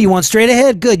 oh, you want straight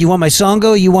ahead? Good. You want my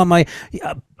songo? You want my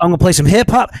I'm gonna play some hip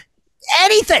hop?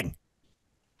 Anything.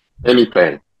 Very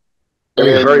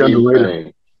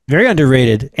underrated. Very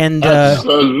underrated. And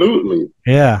absolutely.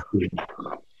 Yeah.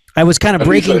 I was kind of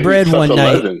breaking bread one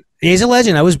night. Legend. He's a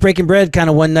legend. I was breaking bread kind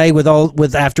of one night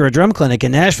with after a drum clinic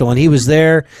in Nashville, and he was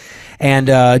there, and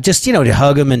just to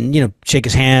hug him and shake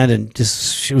his hand, and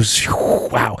just it was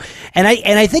wow. And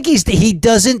I think he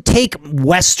doesn't take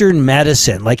Western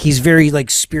medicine. Like he's very like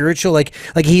spiritual. Like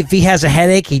if he has a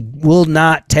headache, he will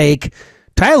not take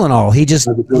Tylenol. He just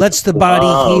lets the body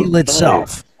heal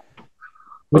itself,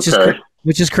 which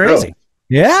is crazy.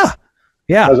 Yeah.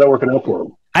 How's that working out for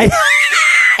him? I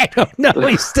don't know.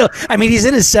 He's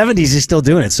in his 70s. He's still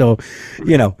doing it. So,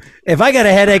 if I got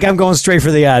a headache, I'm going straight for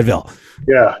the Advil.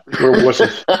 Yeah. We're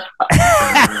wusses.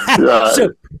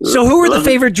 So who were the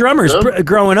favorite drummers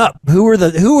growing up? Who were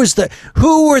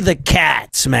the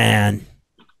cats, man,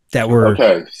 that were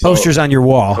posters on your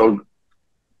wall? So,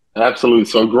 absolutely.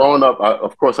 So growing up,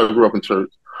 of course, I grew up in church.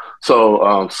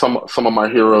 So some of my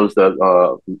heroes that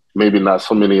maybe not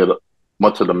so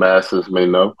much of the masses may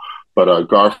know. But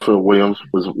Garfield Williams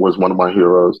was one of my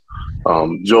heroes.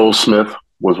 Joel Smith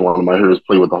was one of my heroes,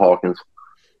 played with the Hawkins.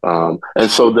 And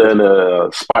so then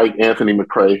Spike Anthony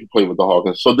McCrae, who played with the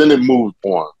Hawkins. So then it moved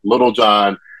on. Little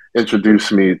John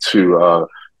introduced me to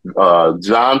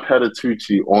John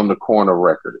Petitucci on the Corner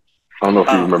record. I don't know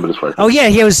if you remember this record. Oh, yeah.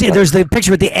 There's the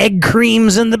picture with the egg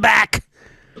creams in the back.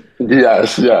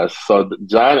 Yes. So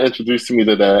John introduced me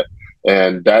to that,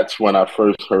 and that's when I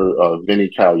first heard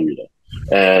Vinnie Colaiuta.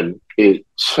 And it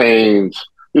changed.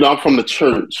 I'm from the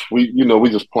church. We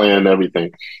just playing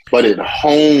everything, but it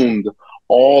honed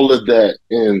all of that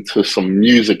into some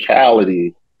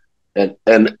musicality, and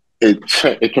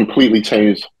it completely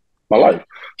changed my life.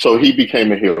 So he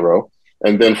became a hero,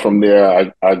 and then from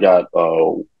there, I got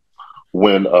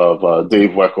wind of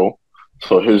Dave Weckl.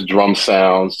 So his drum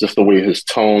sounds, just the way his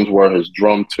tones were, his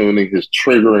drum tuning, his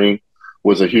triggering,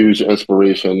 was a huge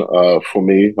inspiration for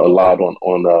me. A lot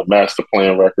on Master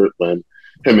Plan record when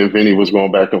him and Vinny was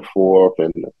going back and forth,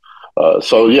 and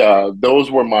so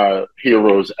those were my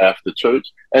heroes after church.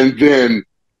 And then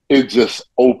it just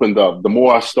opened up. The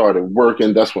more I started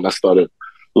working, that's when I started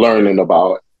learning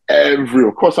about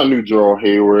Of course, I knew Gerald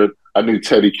Hayward. I knew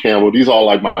Teddy Campbell. These are all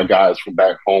like my guys from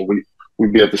back home.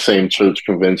 We'd be at the same church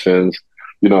conventions,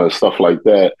 and stuff like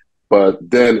that. But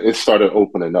then it started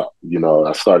opening up.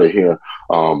 I started hearing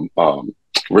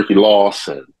Ricky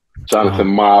Lawson, Jonathan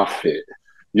Moffett,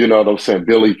 what I'm saying?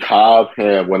 Billy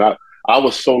Cobham. When I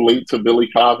was so late to Billy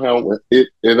Cobham, I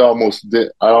almost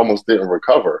didn't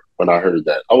recover when I heard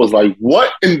that. I was like,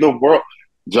 what in the world?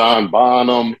 John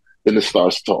Bonham. Then it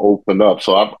starts to open up.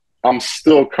 So I'm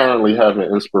still currently having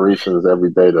inspirations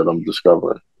every day that I'm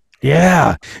discovering.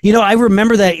 Yeah. I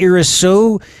remember that era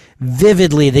so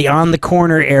vividly, the On the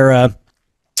Corner era.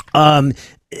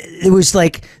 It was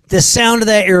like the sound of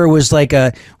that era was like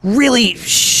a really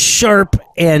sharp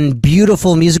and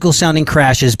beautiful musical sounding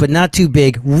crashes, but not too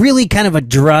big. Really kind of a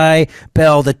dry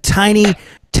bell, the tiny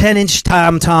 10-inch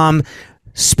tom-tom,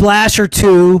 splash or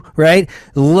two, right?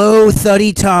 Low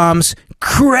thuddy toms,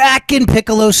 cracking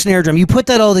piccolo snare drum. You put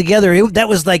that all together, that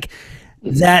was like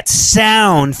that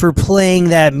sound for playing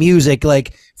that music,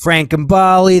 like Frank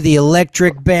Gambale, the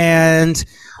Electric Band,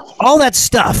 all that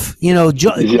stuff.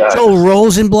 Joel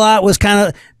Rosenblatt was kind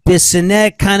of,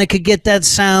 Bissonette kind of could get that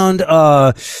sound.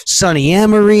 Sonny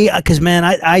Emery, because man,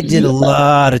 I did a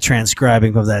lot of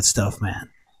transcribing of that stuff, man.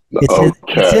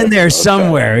 It's in there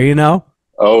somewhere,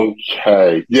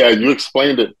 Okay. Yeah, you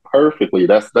explained it perfectly.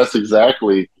 That's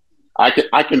exactly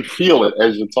I can feel it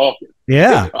as you're talking.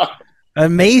 Yeah.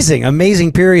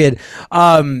 Amazing period.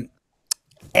 And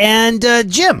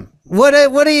Jim, what's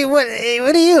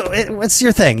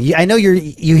your thing? I know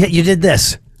you did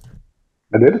this.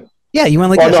 I did? Yeah, you went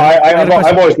like this. No,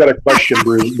 I've always got a question,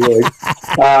 Bruce. Really.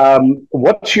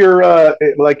 What's your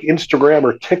like Instagram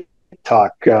or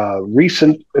TikTok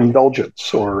recent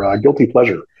indulgence or guilty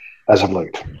pleasure as of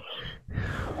late?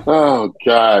 Oh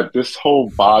God, this whole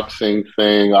boxing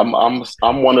thing. I'm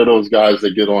one of those guys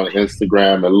that get on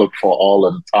Instagram and look for all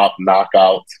of the top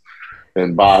knockouts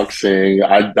in boxing.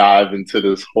 I dive into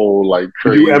this whole like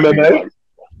crazy. You do MMA?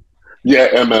 Yeah,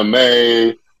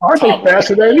 MMA. Aren't they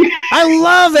fascinating? I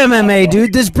love MMA,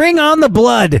 dude. Just bring on the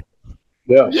blood.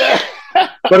 Yeah.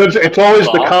 But it's always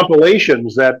the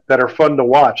compilations that are fun to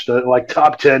watch. The like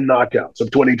top 10 knockouts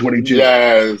of 2022.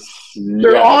 Yes,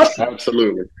 they're awesome.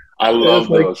 Absolutely. I love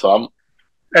those. So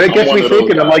and it gets me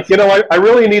thinking. I'm like, I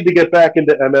really need to get back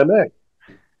into MMA,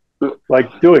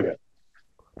 like doing it.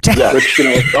 Yeah. Which,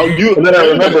 and then I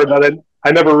remember that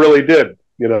I never really did.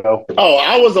 Oh,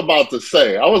 I was about to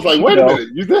say. I was like, wait a minute,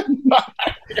 you did not.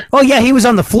 Oh yeah, he was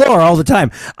on the floor all the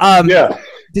time. Yeah,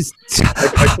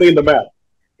 I cleaned the mat.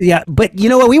 Yeah, but you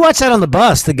know what? We watch that on the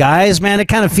bus. The guys, man, it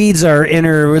kind of feeds our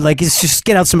inner, like, it's just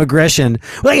get out some aggression.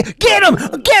 We're like, get him!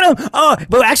 Oh,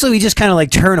 but actually, we just kind of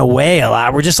like turn away a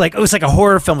lot. We're just like, oh, it's like a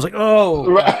horror film. It's like, oh,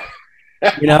 right.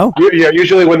 Yeah.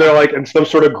 Usually when they're like in some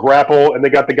sort of grapple and they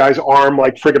got the guy's arm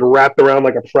like freaking wrapped around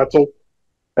like a pretzel,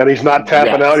 and he's not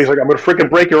tapping out. He's like, I'm gonna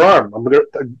freaking break your arm.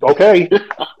 Okay.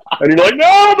 And you're like, no,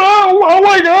 oh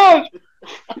my gosh.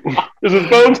 There's his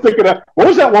bone sticking out. What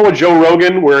was that one with Joe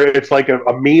Rogan where it's like a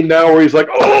meme now where he's like,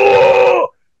 oh,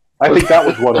 I think that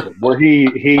was one of them where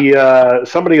he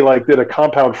somebody like did a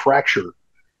compound fracture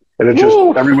and it just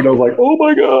everyone was like, oh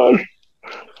my gosh.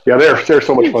 Yeah, they're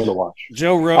so much fun to watch.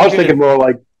 Joe Rogan. I was thinking more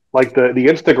like the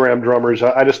Instagram drummers.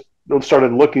 I just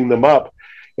started looking them up,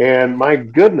 and my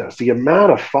goodness, the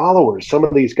amount of followers some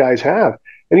of these guys have,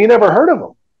 and you never heard of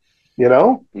them.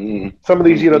 Some of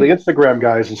these, the Instagram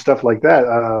guys and stuff like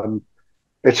that.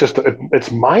 It's just it's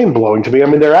mind blowing to me. I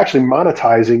mean, they're actually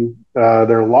monetizing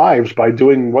their lives by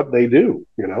doing what they do.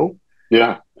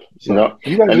 Yeah. So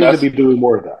you guys need to be doing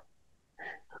more of that.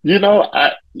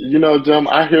 Jim,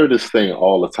 I hear this thing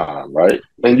all the time, right?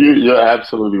 And you're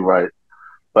absolutely right.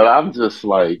 But I'm just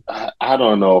like, I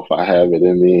don't know if I have it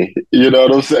in me. You know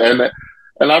what I'm saying?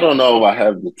 And I don't know if I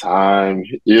have the time,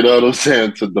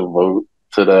 to devote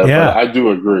to that. Yeah. But I do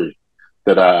agree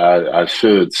that I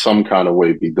should some kind of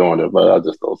way be doing it, but I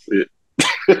just don't see it.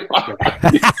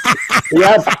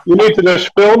 You need to just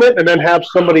film it and then have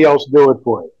somebody else do it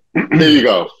for you. There you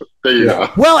go.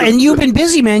 Well, and you've been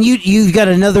busy, man. You've got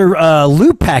another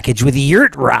loop package with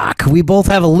Yurt Rock. We both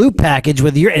have a loop package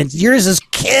with and yours is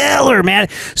killer, man.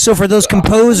 So for those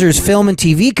composers, film and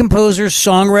TV composers,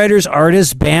 songwriters,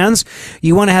 artists, bands,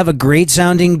 you want to have a great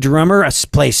sounding drummer,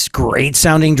 play great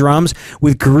sounding drums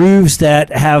with grooves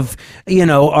that have,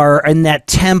 are in that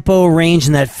tempo range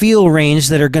and that feel range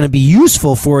that are going to be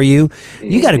useful for you.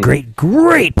 You got a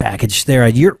great package there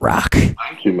at Yurt Rock.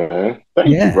 Thank you, man. Thank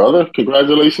you, brother.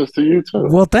 Congratulations to you, too.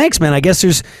 Well, thanks, man. I guess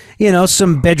there's,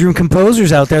 some bedroom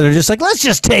composers out there. They're just like, let's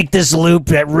just take this loop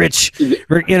that Rich,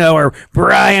 or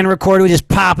Brian recorded. We just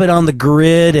pop it on the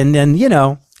grid, and then,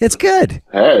 it's good.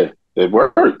 Hey, it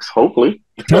works, hopefully.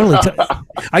 Totally.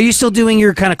 Are you still doing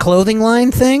your kind of clothing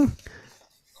line thing?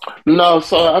 No,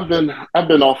 so I've been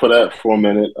off of that for a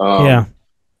minute.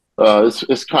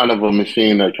 It's kind of a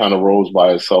machine that kind of rolls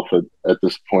by itself at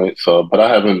this point. So, but I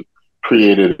haven't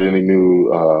created any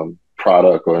new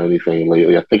product or anything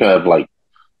lately. I think I have like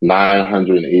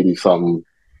 980 something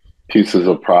pieces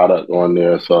of product on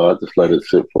there, so I just let it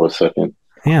sit for a second.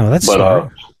 Yeah, well, that's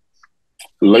smart.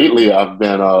 Lately I've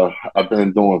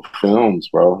been doing films,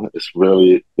 bro. It's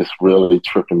really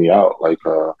tripping me out. Like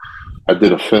I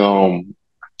did a film,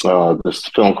 this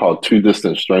film called Two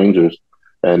Distant Strangers,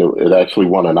 and it actually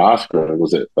won an Oscar. It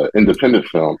was an independent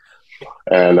film,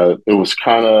 and it was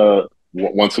kind of,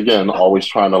 once again, always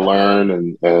trying to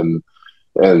learn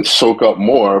and soak up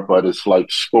more, but it's like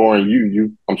scoring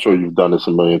you I'm sure you've done this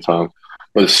a million times,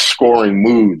 but it's scoring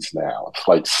moods now. It's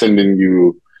like sending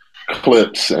you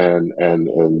clips and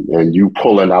you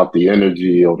pulling out the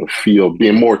energy or the feel,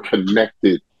 being more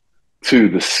connected to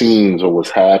the scenes or what's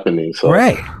happening. So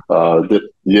right. I did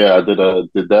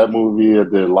that movie. I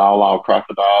did Lao Lao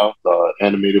Crocodile, the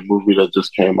animated movie that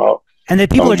just came out. And then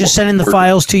people are just sending the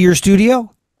files to your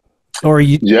studio? Or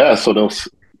you? Yeah, so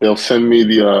they'll send me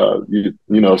the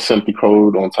send the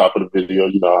code on top of the video.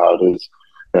 You know how it is,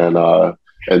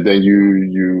 and then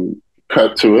you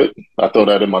cut to it. I throw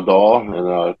that in my DAW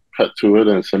and cut to it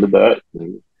and send it back.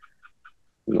 And,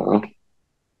 you know,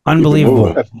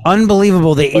 unbelievable,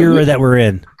 unbelievable the era that we're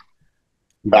in.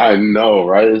 I know,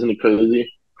 right? Isn't it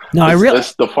crazy? No,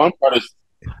 the fun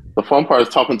part is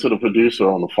talking to the producer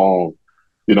on the phone.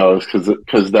 You know,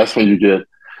 because that's when you get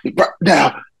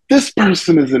now. This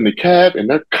person is in the cab and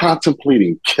they're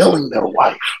contemplating killing their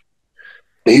wife.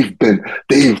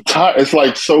 It's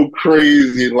like so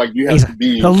crazy. Like you have to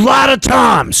be a lot of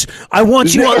times. I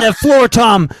want you on that floor,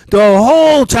 Tom, the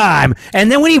whole time.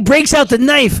 And then when he breaks out the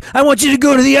knife, I want you to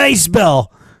go to the ice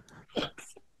bell.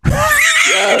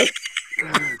 Yeah.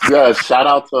 Shout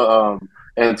out to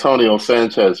Antonio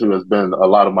Sanchez, who has been a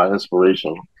lot of my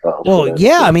inspiration.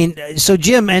 I mean, so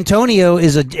Jim, Antonio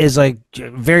is a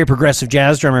very progressive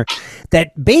jazz drummer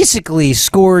that basically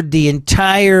scored the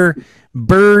entire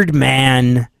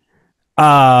Birdman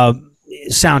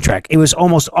soundtrack. It was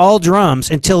almost all drums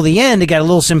until the end. It got a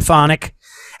little symphonic,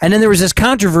 and then there was this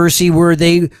controversy where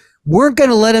they weren't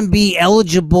going to let him be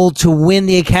eligible to win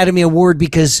the Academy Award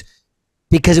because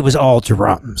it was all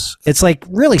drums. It's like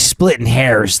really splitting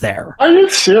hairs there. Are you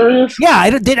serious? Yeah, I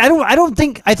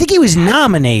think he was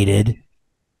nominated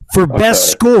for best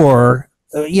score,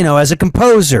 as a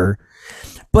composer,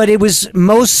 but it was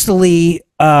mostly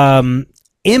I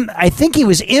think he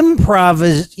was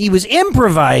improvising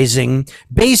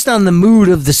based on the mood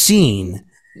of the scene.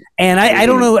 And I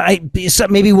don't know.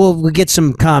 Maybe we'll get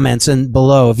some comments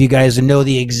below if you guys know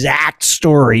the exact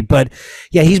story. But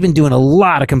yeah, he's been doing a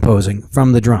lot of composing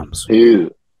from the drums. He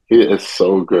is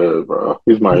so good, bro.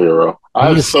 He's my hero. I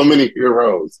have so many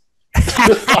heroes.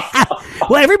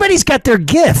 Well, everybody's got their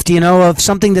gift, of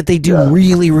something that they do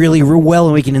really, really well,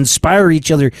 and we can inspire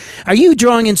each other. Are you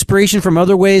drawing inspiration from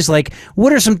other ways? Like,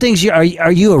 what are some things? Are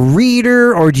you a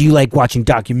reader, or do you like watching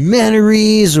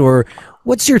documentaries, or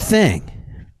what's your thing?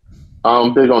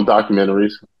 I'm big on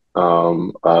documentaries.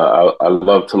 I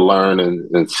love to learn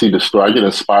and see the story. I get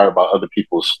inspired by other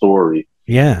people's story.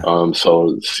 Yeah.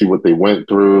 So see what they went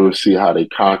through, see how they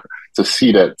conquer, to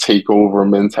see that takeover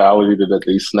mentality that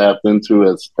they snapped into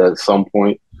at some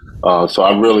point. So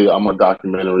I'm a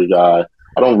documentary guy.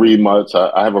 I don't read much.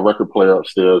 I have a record player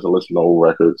upstairs. I listen to old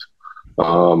records.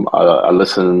 I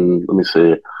listen,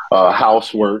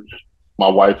 housework. My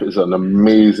wife is an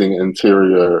amazing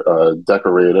interior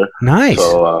decorator. Nice.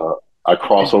 So I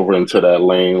cross over into that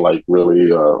lane, like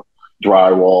really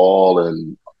drywall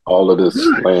and all of this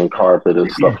laying carpet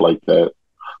and stuff like that.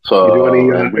 So you do any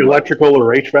electrical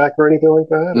or HVAC or anything like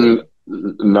that?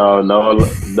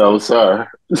 No, sir.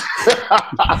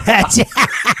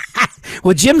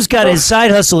 Well, Jim's got his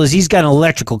side hustle is he's got an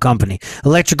electrical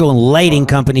and lighting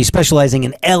company specializing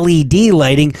in LED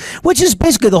lighting, which is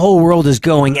basically the whole world is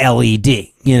going LED,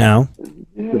 Yeah,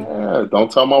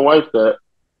 don't tell my wife that.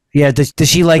 Yeah, does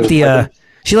she like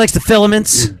she likes the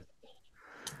filaments?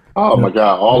 Oh my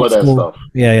God, all of that stuff.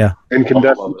 Yeah.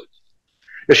 Incandescent.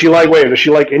 Does she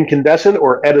like incandescent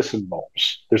or Edison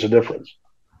bulbs? There's a difference.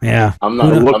 Yeah. I'm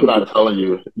not telling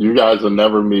you. You guys will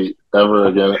never meet ever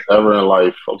again, ever in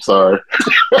life. I'm sorry.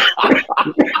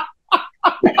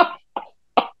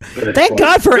 Thank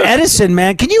God for Edison,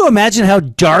 man. Can you imagine how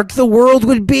dark the world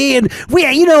would be? And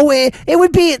it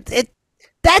would be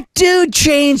that dude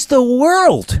changed the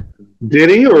world. Did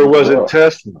he, or was it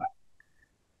Tesla?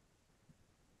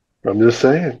 I'm just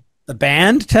saying. The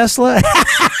band Tesla?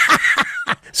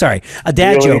 Sorry, a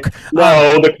dad joke.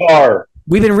 No, the car.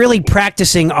 We've been really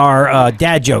practicing our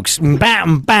dad jokes. Home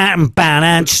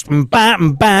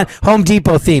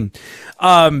Depot theme.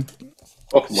 Oh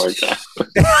my God!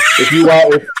 If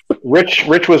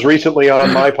Rich was recently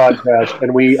on my podcast,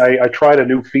 and I tried a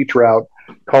new feature out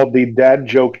called the Dad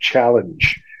Joke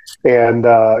Challenge, and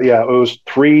it was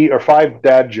 3 or 5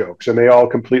 dad jokes, and they all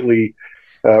completely.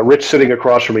 Rich sitting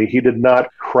across from me, he did not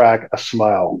crack a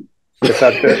smile. It's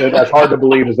as hard to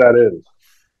believe as that is.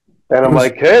 And I'm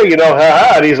like, hey,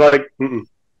 haha. And he's like, mm-mm.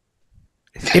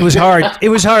 It was hard. It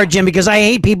was hard, Jim, because I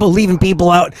hate people leaving people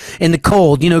out in the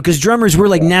cold, because drummers, we're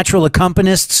like natural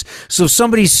accompanists. So if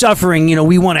somebody's suffering,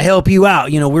 we want to help you out.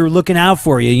 We're looking out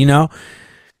for you,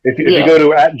 If you go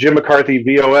to at Jim McCarthy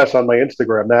VOS on my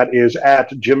Instagram, that is at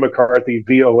Jim McCarthy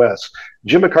VOS.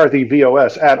 Jim McCarthy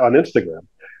VOS on Instagram.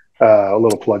 A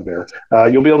little plug there.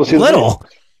 You'll be able to see little.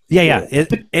 Yeah.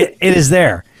 It is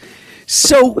there.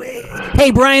 So,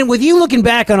 hey, Brian, with you looking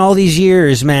back on all these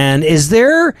years, man, is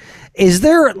there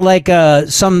like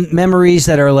some memories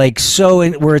that are like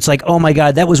where it's like, oh my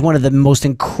God, that was one of the most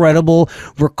incredible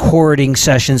recording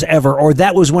sessions ever, or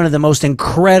that was one of the most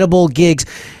incredible gigs,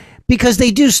 because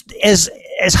they do as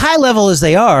high level as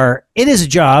they are, it is a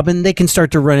job, and they can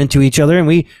start to run into each other, and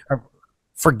we are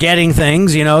forgetting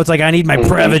things. It's like I need my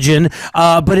Prevagen.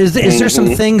 But is there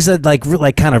some things that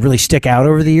like kind of really stick out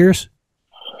over the years?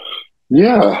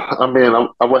 Yeah, I mean,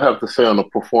 I would have to say on the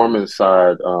performance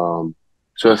side,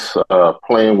 just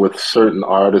playing with certain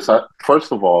artists.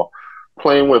 First of all,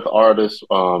 playing with artists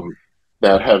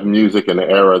that have music in the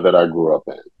era that I grew up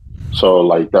in. So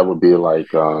like that would be like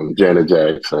Janet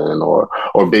Jackson or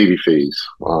Babyface,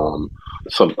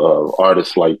 some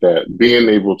artists like that. Being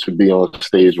able to be on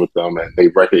stage with them and they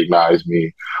recognize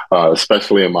me,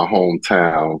 especially in my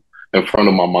hometown, in front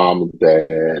of my mom and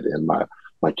dad and my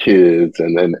kids,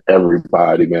 and then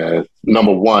everybody, man.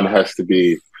 Number one has to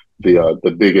be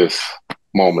the biggest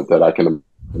moment that I can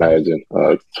imagine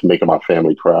to making my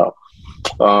family proud.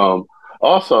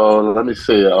 Also, let me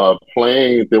see,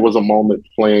 there was a moment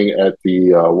playing at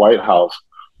the White House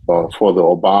for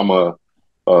the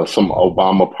some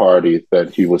Obama party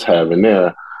that he was having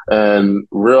there, and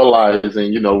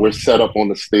realizing, we're set up on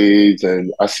the stage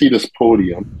and I see this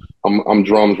podium. I'm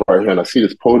drums right here and I see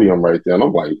this podium right there and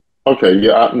I'm like, okay,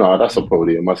 yeah, no, that's a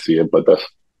podium. I see it, but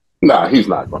he's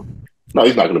not going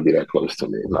to be that close to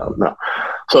me. No.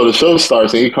 So the show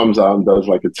starts and he comes out and does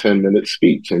like a 10-minute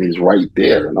speech and he's right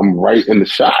there and I'm right in the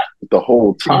shot the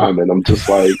whole time. And I'm just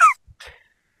like,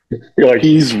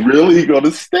 he's really going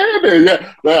to stand there.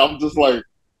 Yeah. I'm just like,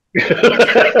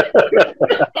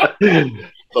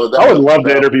 so I would love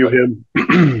to interview him.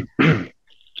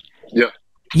 Yeah.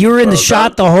 You were in the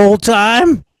shot the whole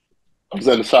time? I was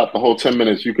in the shot the whole 10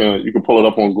 minutes. You can pull it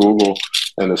up on Google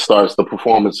and the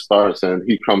performance starts and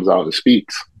he comes out and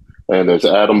speaks. And there's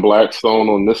Adam Blackstone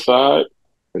on this side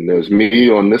and there's me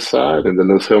on this side and then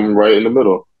there's him right in the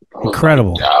middle.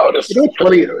 Incredible. That's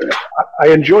funny. I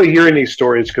enjoy hearing these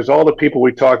stories because all the people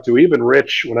we talk to, even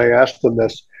Rich, when I asked them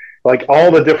this, like all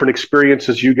the different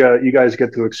experiences you guys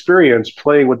get to experience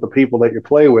playing with the people that you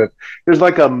play with, there's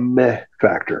like a meh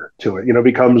factor to it. It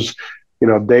becomes,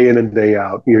 day in and day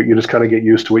out. You just kind of get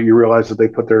used to it. You realize that they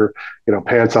put their,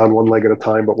 pants on one leg at a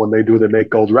time, but when they do, they make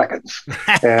gold records.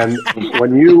 And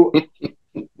you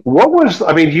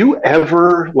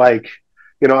ever like,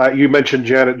 you mentioned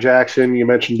Janet Jackson, you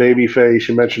mentioned Babyface,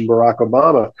 you mentioned Barack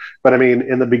Obama, but I mean,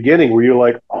 in the beginning, were you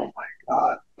like, oh my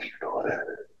God, you know what that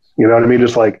is? You know what I mean?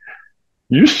 Just like,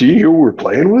 you see who we're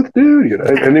playing with, dude?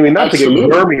 And I mean, not Absolutely. To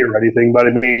get wormy or anything, but I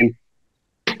mean,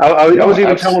 I was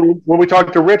even telling when we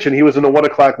talked to Rich, and he was in the 1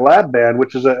 O'Clock Lab Band,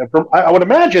 which is I would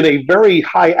imagine a very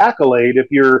high accolade if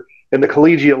you're in the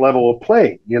collegiate level of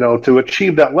playing, to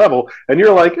achieve that level. And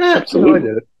you're like, I did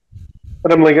it.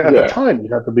 But I'm like, at the time,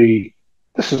 you have to be,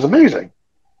 this is amazing.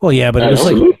 Well, yeah, but it was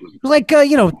like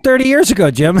 30 years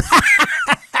ago, Jim.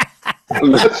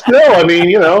 But still, I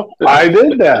mean, I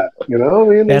did that. I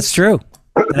mean, that's true.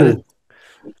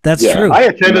 That's true. I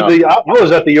attended I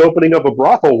was at the opening of a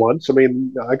brothel once. I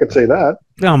mean, I could say that.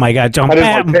 Oh my God! It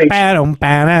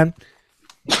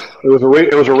was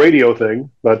a radio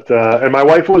thing, but and my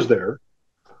wife was there.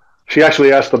 She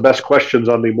actually asked the best questions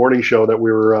on the morning show that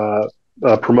we were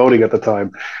promoting at the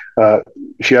time.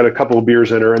 She had a couple of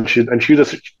beers in her, and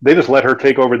they just let her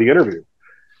take over the interview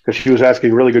because she was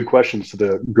asking really good questions to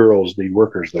the girls, the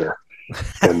workers there.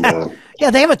 And yeah,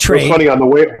 they have a trade. It was funny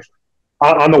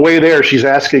on the way there, she's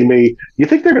asking me, you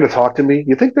think they're going to talk to me?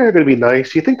 You think they're going to be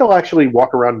nice? You think they'll actually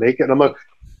walk around naked? And I'm like,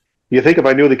 you think if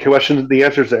I knew the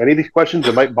answers to any of these questions,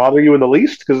 it might bother you in the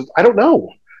least? Because I don't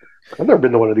know. I've never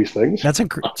been to one of these things.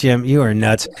 Jim, you are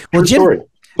nuts. Well,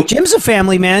 Jim's a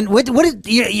family man.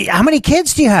 How many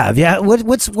kids do you have? Yeah.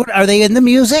 What are they in the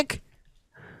music?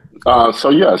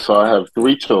 So I have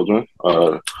 3 children.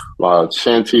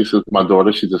 Shantice is my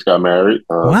daughter. She just got married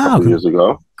a couple years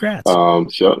ago.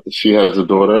 Congrats. She has a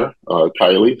daughter,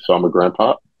 Kylie. So I'm a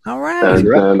grandpa. All right.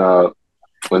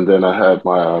 And then I had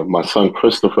my son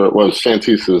Christopher. Well,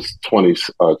 Shantice is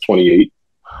 28.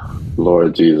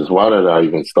 Lord Jesus, why did I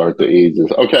even start the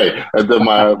ages? Okay, and then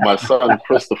my son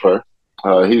Christopher.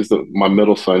 He's my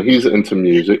middle son. He's into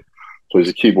music. So he's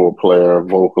a keyboard player,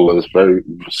 vocalist, very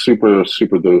super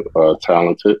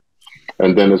talented.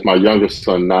 And then there's my youngest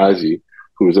son, Nazi,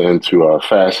 who's into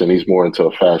fashion. He's more into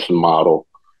a fashion model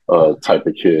type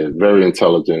of kid. Very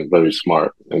intelligent, very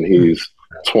smart. And he's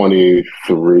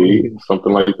 23,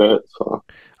 something like that. So.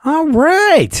 All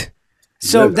right.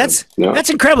 So that's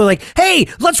incredible. Like, hey,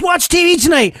 let's watch TV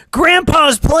tonight.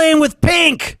 Grandpa's playing with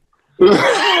Pink.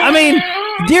 I mean,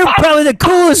 you're probably the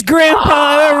coolest grandpa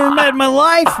I've ever met in my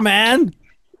life, man.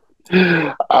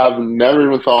 I've never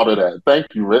even thought of that.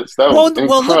 Thank you, Rich. That was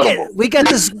incredible. Look at we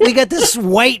got this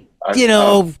white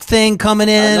thing coming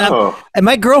in. And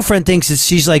my girlfriend thinks that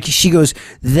she goes,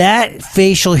 that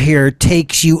facial hair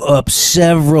takes you up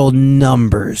several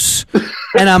numbers.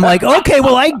 And I'm like, okay,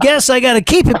 well, I guess I got to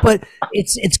keep it, but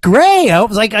it's gray. I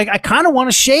was like, I kind of want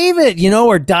to shave it,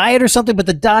 or dye it or something, but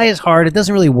the dye is hard. It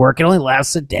doesn't really work. It only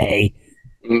lasts a day.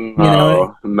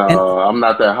 No, I'm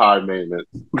not that high maintenance.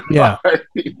 Yeah.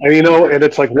 And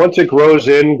it's like once it grows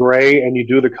in gray and you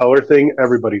do the color thing,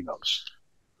 everybody knows.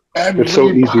 It's so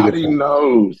easy to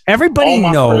knows. Everybody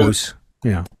knows.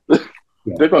 Yeah.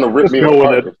 They're going to rip me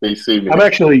apart if they see me.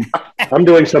 I'm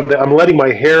doing something. I'm letting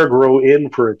my hair grow in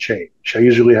for a change. I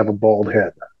usually have a bald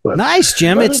head. But nice,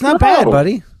 Jim. It's not bad,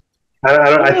 buddy.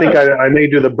 I think I may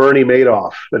do the Bernie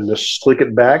Madoff and just slick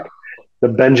it back. The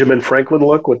Benjamin Franklin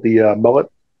look with the mullet.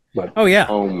 But, oh yeah!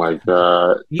 Oh my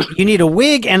God! You need a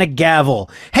wig and a gavel.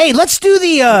 Hey, let's do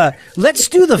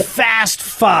the fast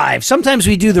five. Sometimes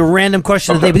we do the random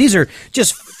question of the day, but these are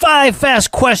just 5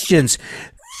 fast questions.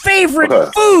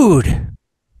 Favorite food?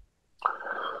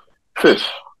 Fish.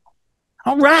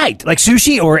 All right, like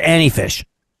sushi or any fish?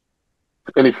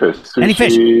 Any fish. Sushi, any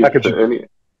fish. Any.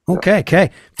 Okay.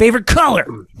 Favorite color?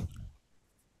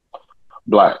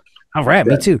 Black. All right,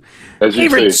 me too. As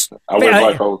you see, I wear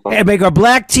black all the time. I make our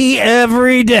black tea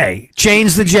every day.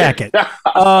 Change the jacket.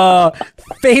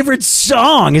 Favorite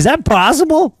song? Is that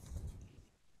possible?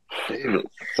 Favorite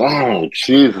song?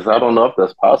 Jesus, I don't know if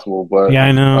that's possible, but yeah,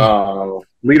 I know.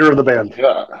 Leader of the band.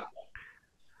 Yeah.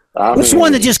 What's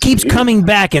one that just keeps coming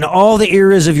back in all the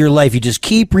eras of your life? You just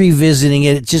keep revisiting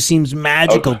it. It just seems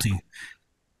magical to you.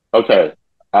 Okay,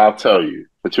 I'll tell you,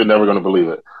 but you're never going to believe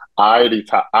it. Eye of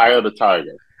the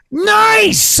Tiger.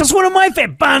 Nice! That's one of my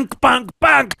favorite. Bunk, bunk,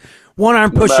 bunk. One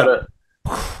arm push up.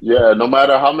 Yeah, no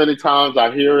matter how many times I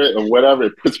hear it or whatever,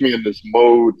 it puts me in this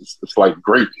mode. It's like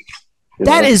great.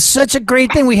 That is such a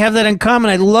great thing. We have that in common.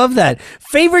 I love that.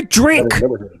 Favorite drink?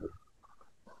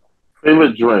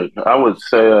 Favorite drink? I would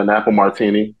say an apple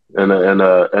martini in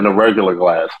a regular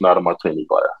glass, not a martini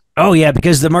glass. Oh yeah,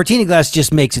 because the martini glass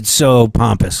just makes it so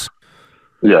pompous.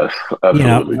 Yes,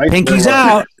 absolutely. Pinky's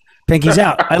out. Pinky's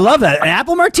out. I love that. An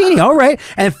apple martini. All right.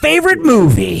 And favorite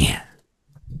movie?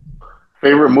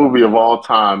 Favorite movie of all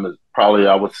time is probably,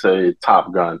 I would say,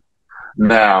 Top Gun.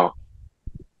 Now,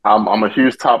 I'm a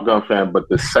huge Top Gun fan, but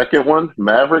the second one,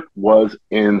 Maverick, was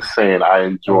insane. I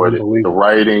enjoyed it. The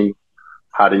writing,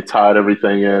 how they tied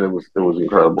everything in, it was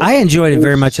incredible. I enjoyed it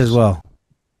very much as well.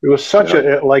 It was such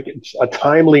a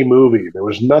timely movie. There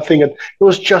was nothing. It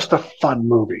was just a fun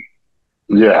movie.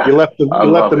 Yeah, you left the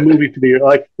movie to the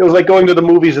it was like going to the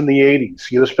movies in the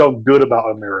 '80s. You just felt good about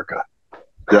America.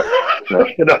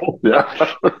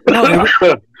 Yeah.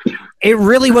 It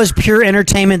really was pure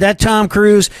entertainment. That Tom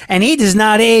Cruise, and he does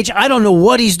not age. I don't know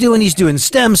what he's doing. He's doing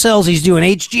stem cells. He's doing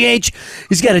HGH.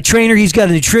 He's got a trainer. He's got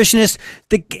a nutritionist.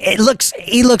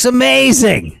 He looks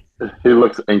amazing. He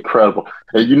looks incredible.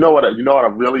 And you know what I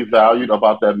really valued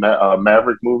about that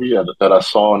Maverick movie that I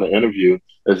saw in the interview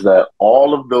is that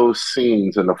all of those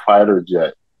scenes in the fighter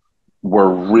jet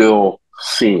were real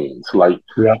scenes. Like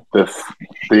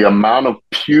the amount of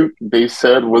puke they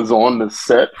said was on the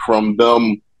set from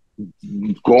them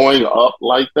going up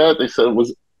like that. They said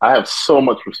I have so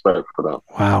much respect for them.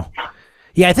 Wow.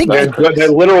 Yeah, I think that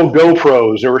literal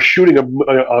GoPros. They were shooting a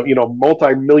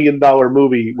multi-million-dollar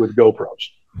movie with GoPros.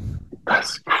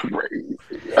 That's crazy.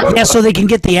 Yeah, so they can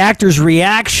get the actor's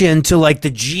reaction to like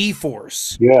the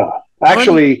G-force. Yeah.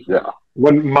 Actually,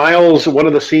 when Miles, one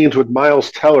of the scenes with Miles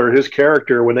Teller, his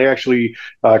character, when they actually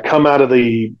come out of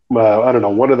the,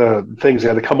 one of the things, they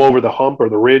had to come over the hump or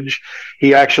the ridge,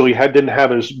 he actually didn't have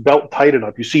his belt tight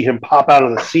enough. You see him pop out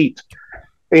of the seat,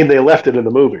 and they left it in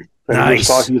the movie. And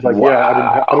nice. He was like,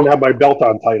 I didn't have my belt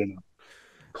on tight enough.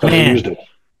 So he used it.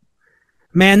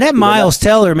 Man, that Miles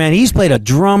Teller, man, he's played a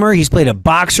drummer, he's played a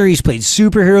boxer, he's played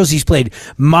superheroes, he's played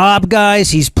mob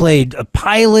guys, he's played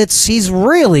pilots. He's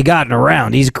really gotten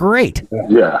around. He's great.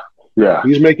 Yeah.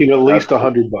 He's making at least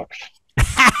 $100.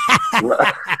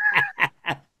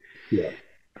 Yeah.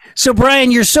 So,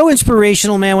 Brian, you're so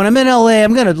inspirational, man. When I'm in LA,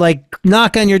 I'm going to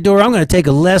knock on your door. I'm going to take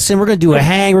a lesson. We're going to do a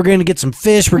hang. We're going to get some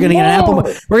fish. We're going to get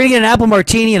an apple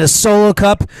martini and a solo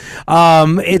cup.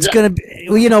 It's going to be,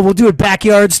 we'll do it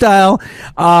backyard style.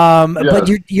 But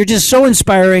you're just so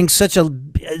inspiring, such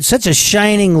a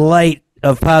shining light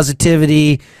of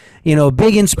positivity,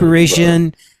 big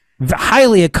inspiration.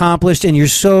 Highly accomplished, and you're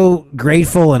so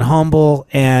grateful and humble,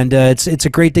 and it's a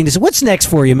great thing to say. What's next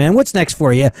for you, man? What's next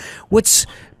for you? What's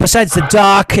besides the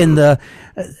doc and the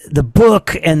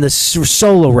book and the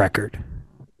solo record?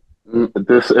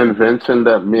 This invention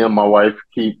that me and my wife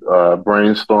keep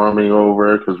brainstorming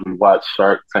over because we watch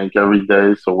Shark Tank every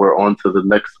day. So we're on to the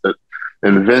next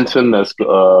invention that's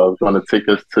going to take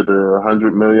us to the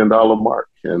 $100 million mark.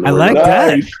 And I like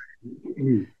that.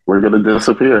 We're going to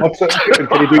disappear.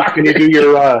 Can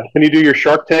you do your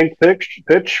Shark Tank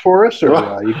pitch for us, or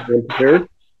you can be prepared?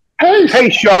 Hey,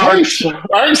 Sharks!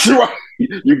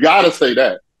 You got to say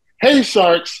that. Hey,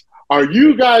 Sharks! Are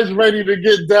you guys ready to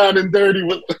get down and dirty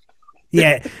with?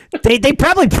 Yeah, they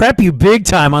probably prep you big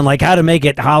time on like how to make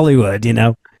it Hollywood, you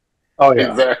know? Oh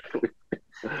yeah, exactly.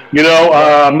 You know,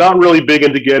 I'm not really big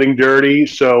into getting dirty,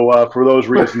 so for those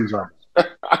reasons,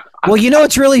 Well, you know,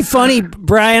 it's really funny,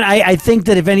 Brian. I think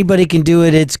that if anybody can do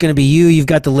it, it's going to be you. You've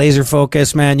got the laser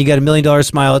focus, man. You got $1 million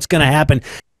smile. It's going to happen.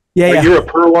 Yeah. You're a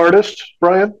pearl artist,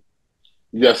 Brian?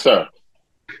 Yes, sir.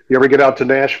 You ever get out to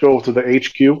Nashville to the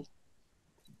HQ?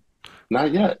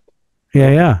 Not yet.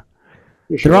 Yeah.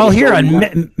 They're all here on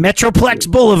Metroplex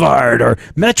Boulevard or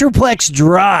Metroplex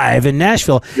Drive in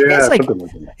Nashville. Yeah,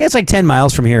 it's like 10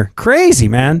 miles from here. Crazy,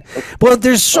 man. Well,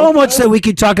 there's so much that we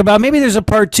could talk about. Maybe there's a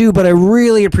part 2, but I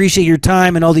really appreciate your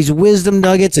time and all these wisdom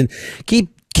nuggets. And keep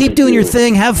doing your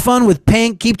thing. Have fun with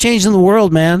Pink. Keep changing the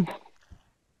world, man.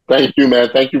 Thank you, man.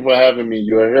 Thank you for having me.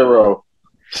 You're a hero.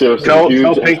 Seriously, tell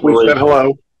Pink we said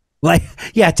hello. Tell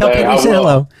Pink we said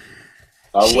hello.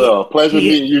 I will. Pleasure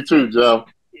meeting you too, Joe.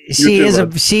 She is a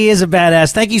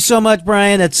badass. Thank you so much,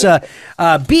 Brian. That's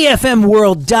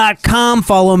bfmworld.com.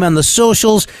 Follow him on the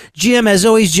socials. Jim, as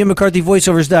always,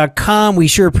 jimmccarthyvoiceovers.com. We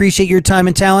sure appreciate your time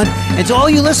and talent. And to all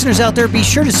you listeners out there, be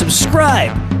sure to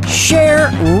subscribe, share,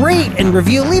 rate, and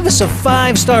review. Leave us a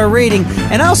 5-star rating.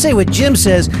 And I'll say what Jim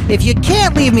says. If you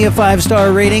can't leave me a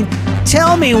 5-star rating,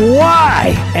 tell me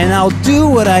why, and I'll do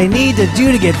what I need to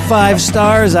do to get 5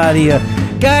 stars out of you.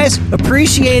 Guys,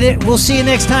 appreciate it. We'll see you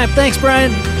next time. Thanks,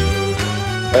 Brian.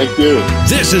 Thank you.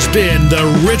 This has been The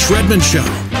Rich Redmond Show.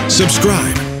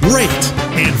 Subscribe, rate,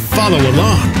 and follow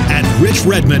along at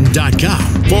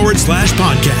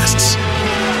richredmond.com/podcasts.